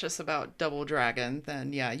precious about Double Dragon,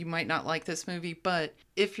 then you might not like this movie. But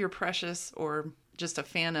if you're precious or just a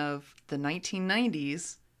fan of the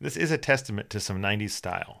 1990s... This is a testament to some 90s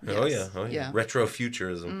style. Yes. Oh, yeah. Retro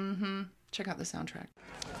futurism. Mm-hmm. Check out the soundtrack.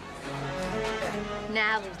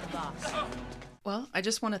 Now who's the boss? Well, I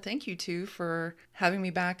just want to thank you two for having me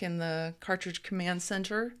back in the Cartridge Command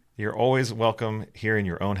Center. You're always welcome here in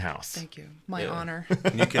your own house. Thank you. My honor.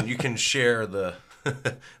 You can share the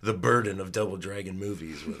burden of Double Dragon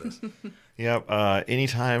movies with us. Yep.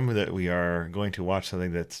 Anytime that we are going to watch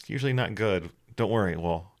something that's usually not good, don't worry.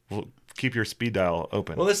 We'll keep your speed dial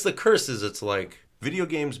open. Well, that's the curse. It's like video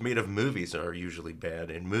games made of movies are usually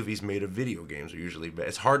bad, and movies made of video games are usually bad.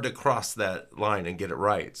 It's hard to cross that line and get it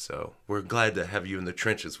right. So we're glad to have you in the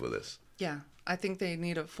trenches with us. Yeah, I think they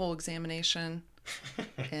need a full examination.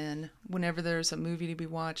 And whenever there's a movie to be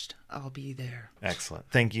watched, I'll be there. Excellent.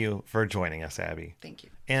 Thank you for joining us, Abby. Thank you.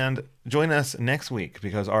 And join us next week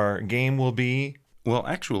because our game will be... Well,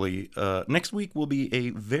 actually, next week will be a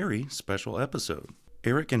very special episode.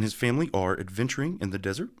 Eric and his family are adventuring in the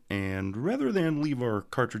desert, and rather than leave our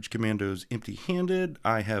Cartridge Commandos empty-handed,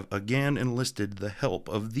 I have again enlisted the help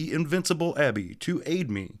of the invincible Abby to aid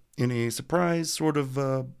me in a surprise sort of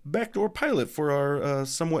backdoor pilot for our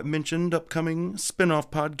somewhat mentioned upcoming spin-off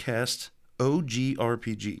podcast,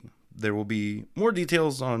 OGRPG. There will be more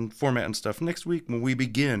details on format and stuff next week when we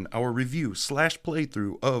begin our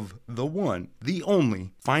review/playthrough of the one, the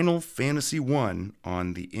only, Final Fantasy I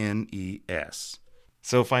on the NES.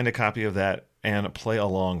 So find a copy of that and play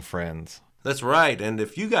along, friends. That's right. And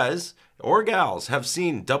if you guys or gals have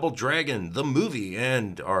seen Double Dragon, the movie,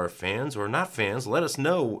 and are fans or not fans, let us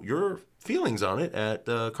know your feelings on it at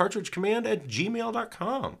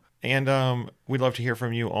cartridgecommand@gmail.com. And we'd love to hear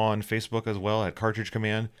from you on Facebook as well at Cartridge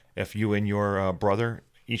Command. If you and your brother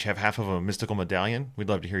each have half of a mystical medallion, we'd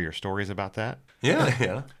love to hear your stories about that.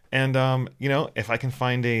 Yeah. And, if I can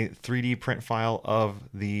find a 3D print file of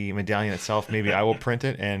the medallion itself, maybe I will print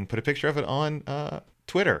it and put a picture of it on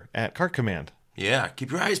Twitter at Cart Command. Yeah,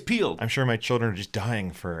 keep your eyes peeled. I'm sure my children are just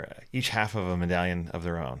dying for each half of a medallion of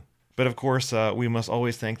their own. But of course, we must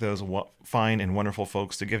always thank those fine and wonderful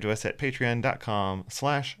folks to give to us at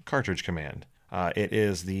patreon.com/Cartridge Command. It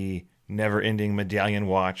is the never-ending medallion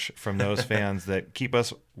watch from those fans that keep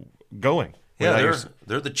us going. Yeah,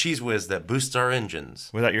 they're the cheese whiz that boosts our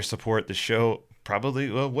engines. Without your support, the show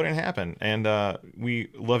probably wouldn't happen. And we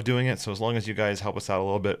love doing it, so as long as you guys help us out a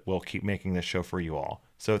little bit, we'll keep making this show for you all.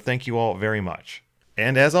 So thank you all very much.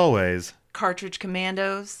 And as always... Cartridge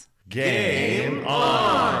Commandos... Game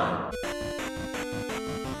on!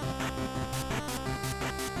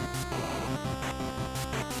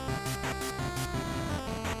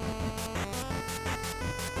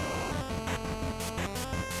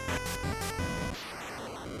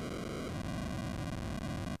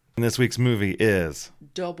 And this week's movie is...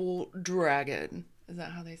 Double Dragon. Is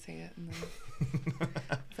that how they say it? Is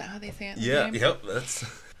that how they say it? Yep, that's...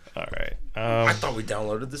 All right. I thought we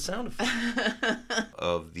downloaded the sound effect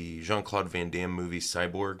of the Jean-Claude Van Damme movie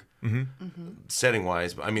Cyborg. setting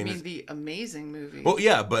wise. I mean, the amazing movie. Well,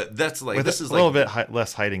 yeah, but that's like With this a is little like bit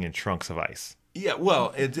less hiding in trunks of ice. Yeah,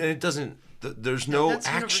 well, it doesn't. There's no That's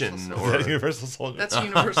action Universal or Universal Soldier. That's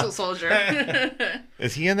Universal Soldier.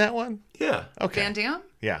 Is he in that one? yeah. Okay. Van Damme?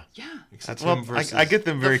 Yeah. Yeah. Except Well, him versus, I get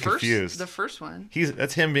them very The first- confused. The first one.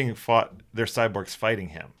 That's him being fought. They're cyborgs fighting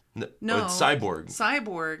him. No, it's Cyborg.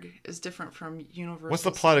 Cyborg is different from Universal. What's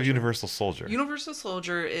the plot of Universal Soldier? Universal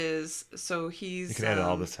Soldier is he's. You can edit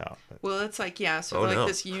all this out. Well, it's like so Oh, they're no. like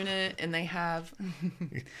this unit, and they have.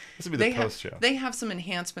 This would be the post show. They have some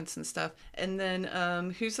enhancements and stuff, and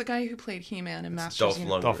then who's the guy who played He-Man and Masters? Dolph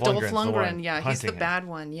Lundgren. Dolph Dolph Lundgren's the one Lundgren, yeah, he's the hunting him. bad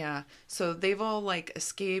one, yeah. So they've all like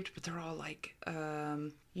escaped, but they're all like,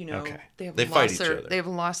 Okay. They fight each other. They've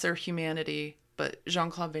lost their humanity. But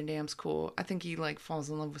Jean-Claude Van Damme's cool. I think he like falls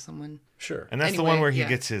in love with someone. Sure. And that's the Anyway, one where he yeah.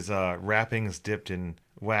 gets his wrappings dipped in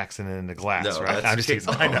wax and into glass, No, right? that's I'm just kids.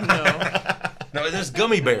 teasing. I know. No, No, there's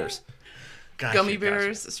gummy bears. Gotcha, gummy gotcha.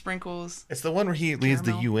 bears, sprinkles. It's the one where he leads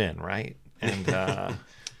the Caramel. UN, right? And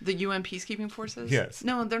The UN peacekeeping forces. Yes.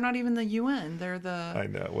 No, they're not even the UN. They're the. I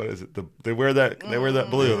know, what is it? They wear that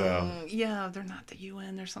blue though. Yeah, they're not the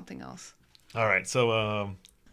UN. They're something else. All right, so